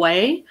sort of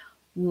way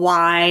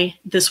why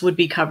this would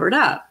be covered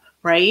up,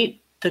 right?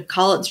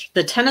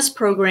 The tennis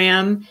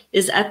program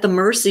is at the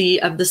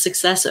mercy of the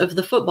success of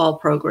the football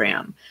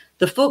program.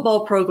 The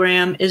football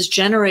program is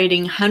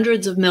generating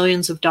hundreds of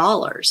millions of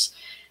dollars.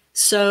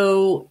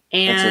 So,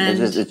 and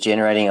it's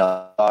generating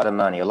a lot of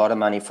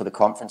money for the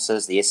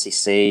conferences, the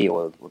SEC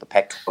or the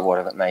Pac-12,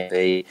 whatever it may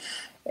be,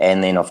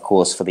 and then of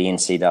course for the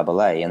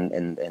NCAA. And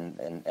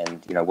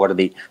what do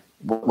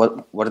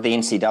the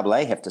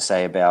NCAA have to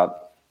say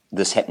about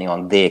this happening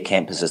on their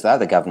campuses? They're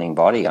the governing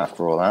body,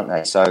 after all, aren't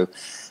they? So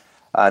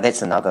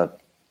that's another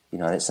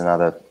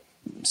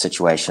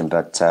situation.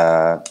 But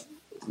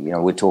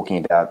we're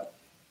talking about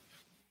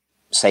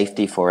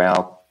safety for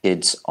our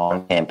kids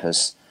on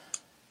campus.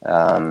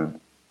 And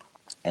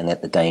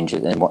that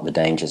what the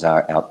dangers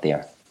are out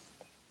there.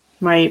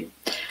 Right.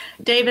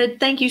 David,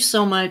 thank you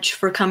so much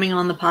for coming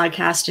on the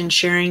podcast and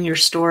sharing your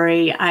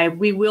story.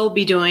 We will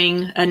be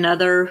doing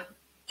another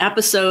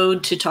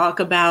episode to talk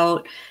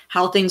about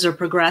how things are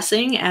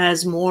progressing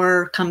as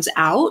more comes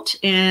out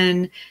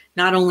in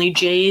not only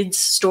Jade's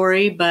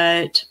story,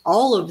 but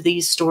all of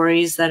these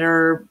stories that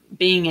are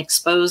being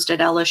exposed at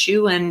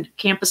LSU and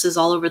campuses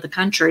all over the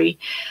country.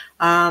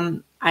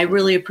 I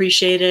really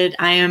appreciate it.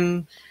 I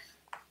am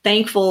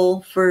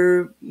thankful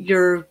for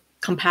your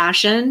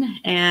compassion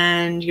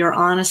and your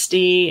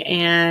honesty,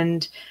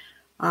 and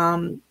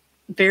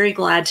very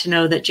glad to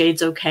know that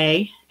Jade's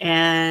okay,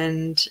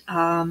 and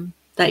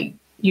that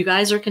you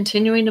guys are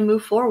continuing to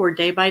move forward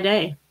day by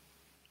day.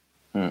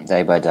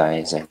 Day by day,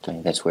 exactly.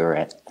 That's where we're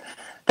at.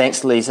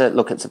 Thanks, Lisa.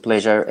 Look, it's a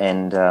pleasure,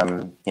 and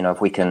if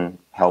we can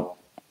help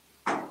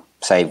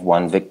save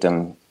one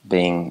victim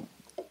being,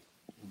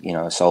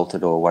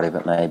 assaulted or whatever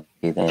it may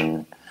be,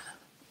 then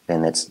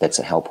that's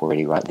a help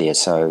already right there.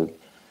 So,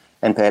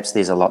 and perhaps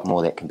there's a lot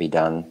more that can be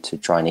done to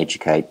try and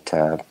educate,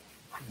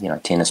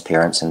 tennis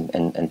parents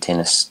and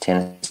tennis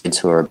kids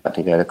who are about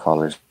to go to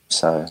college.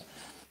 So,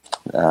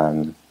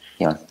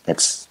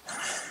 it's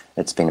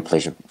been a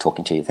pleasure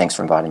talking to you. Thanks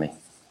for inviting me.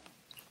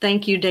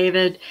 Thank you,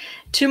 David.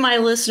 To my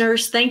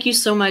listeners, thank you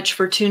so much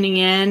for tuning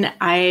in.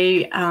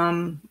 I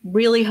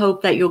really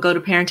hope that you'll go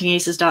to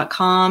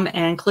parentingaces.com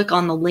and click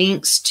on the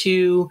links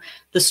to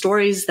the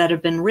stories that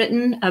have been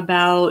written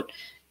about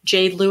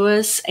Jade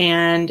Lewis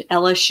and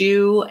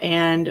LSU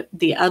and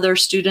the other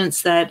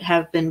students that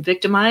have been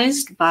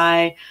victimized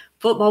by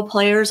football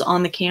players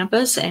on the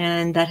campus,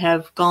 and that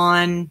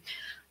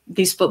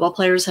these football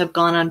players have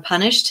gone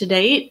unpunished to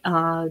date.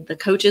 The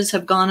coaches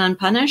have gone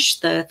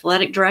unpunished. The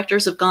athletic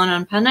directors have gone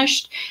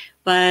unpunished.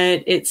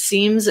 But it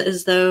seems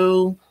as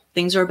though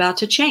things are about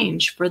to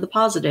change for the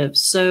positive.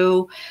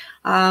 So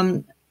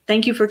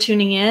thank you for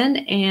tuning in.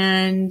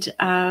 And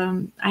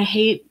I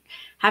hate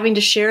having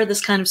to share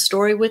this kind of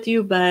story with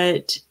you,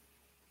 but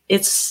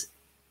it's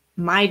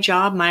my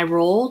job, my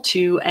role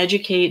to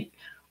educate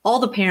all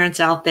the parents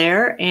out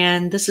there.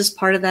 And this is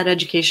part of that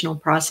educational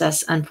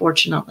process,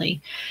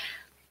 unfortunately.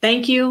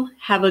 Thank you.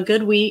 Have a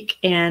good week,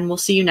 and we'll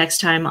see you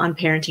next time on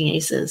Parenting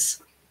Aces.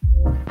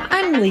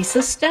 I'm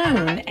Lisa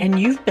Stone, and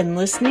you've been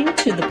listening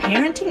to the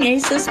Parenting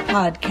Aces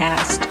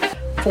podcast.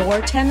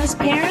 For tennis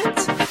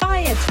parents, by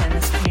a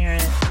tennis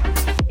parent.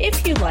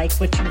 If you like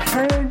what you've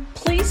heard,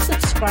 please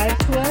subscribe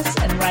to us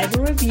and write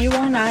a review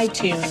on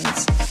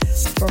iTunes.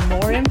 For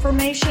more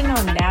information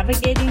on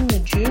navigating the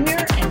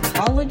junior and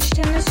college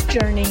tennis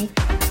journey,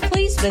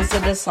 please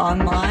visit us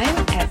online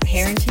at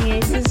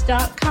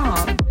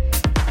parentingaces.com.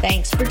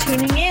 Thanks for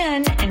tuning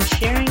in and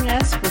sharing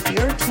us with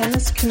your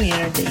tennis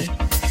community.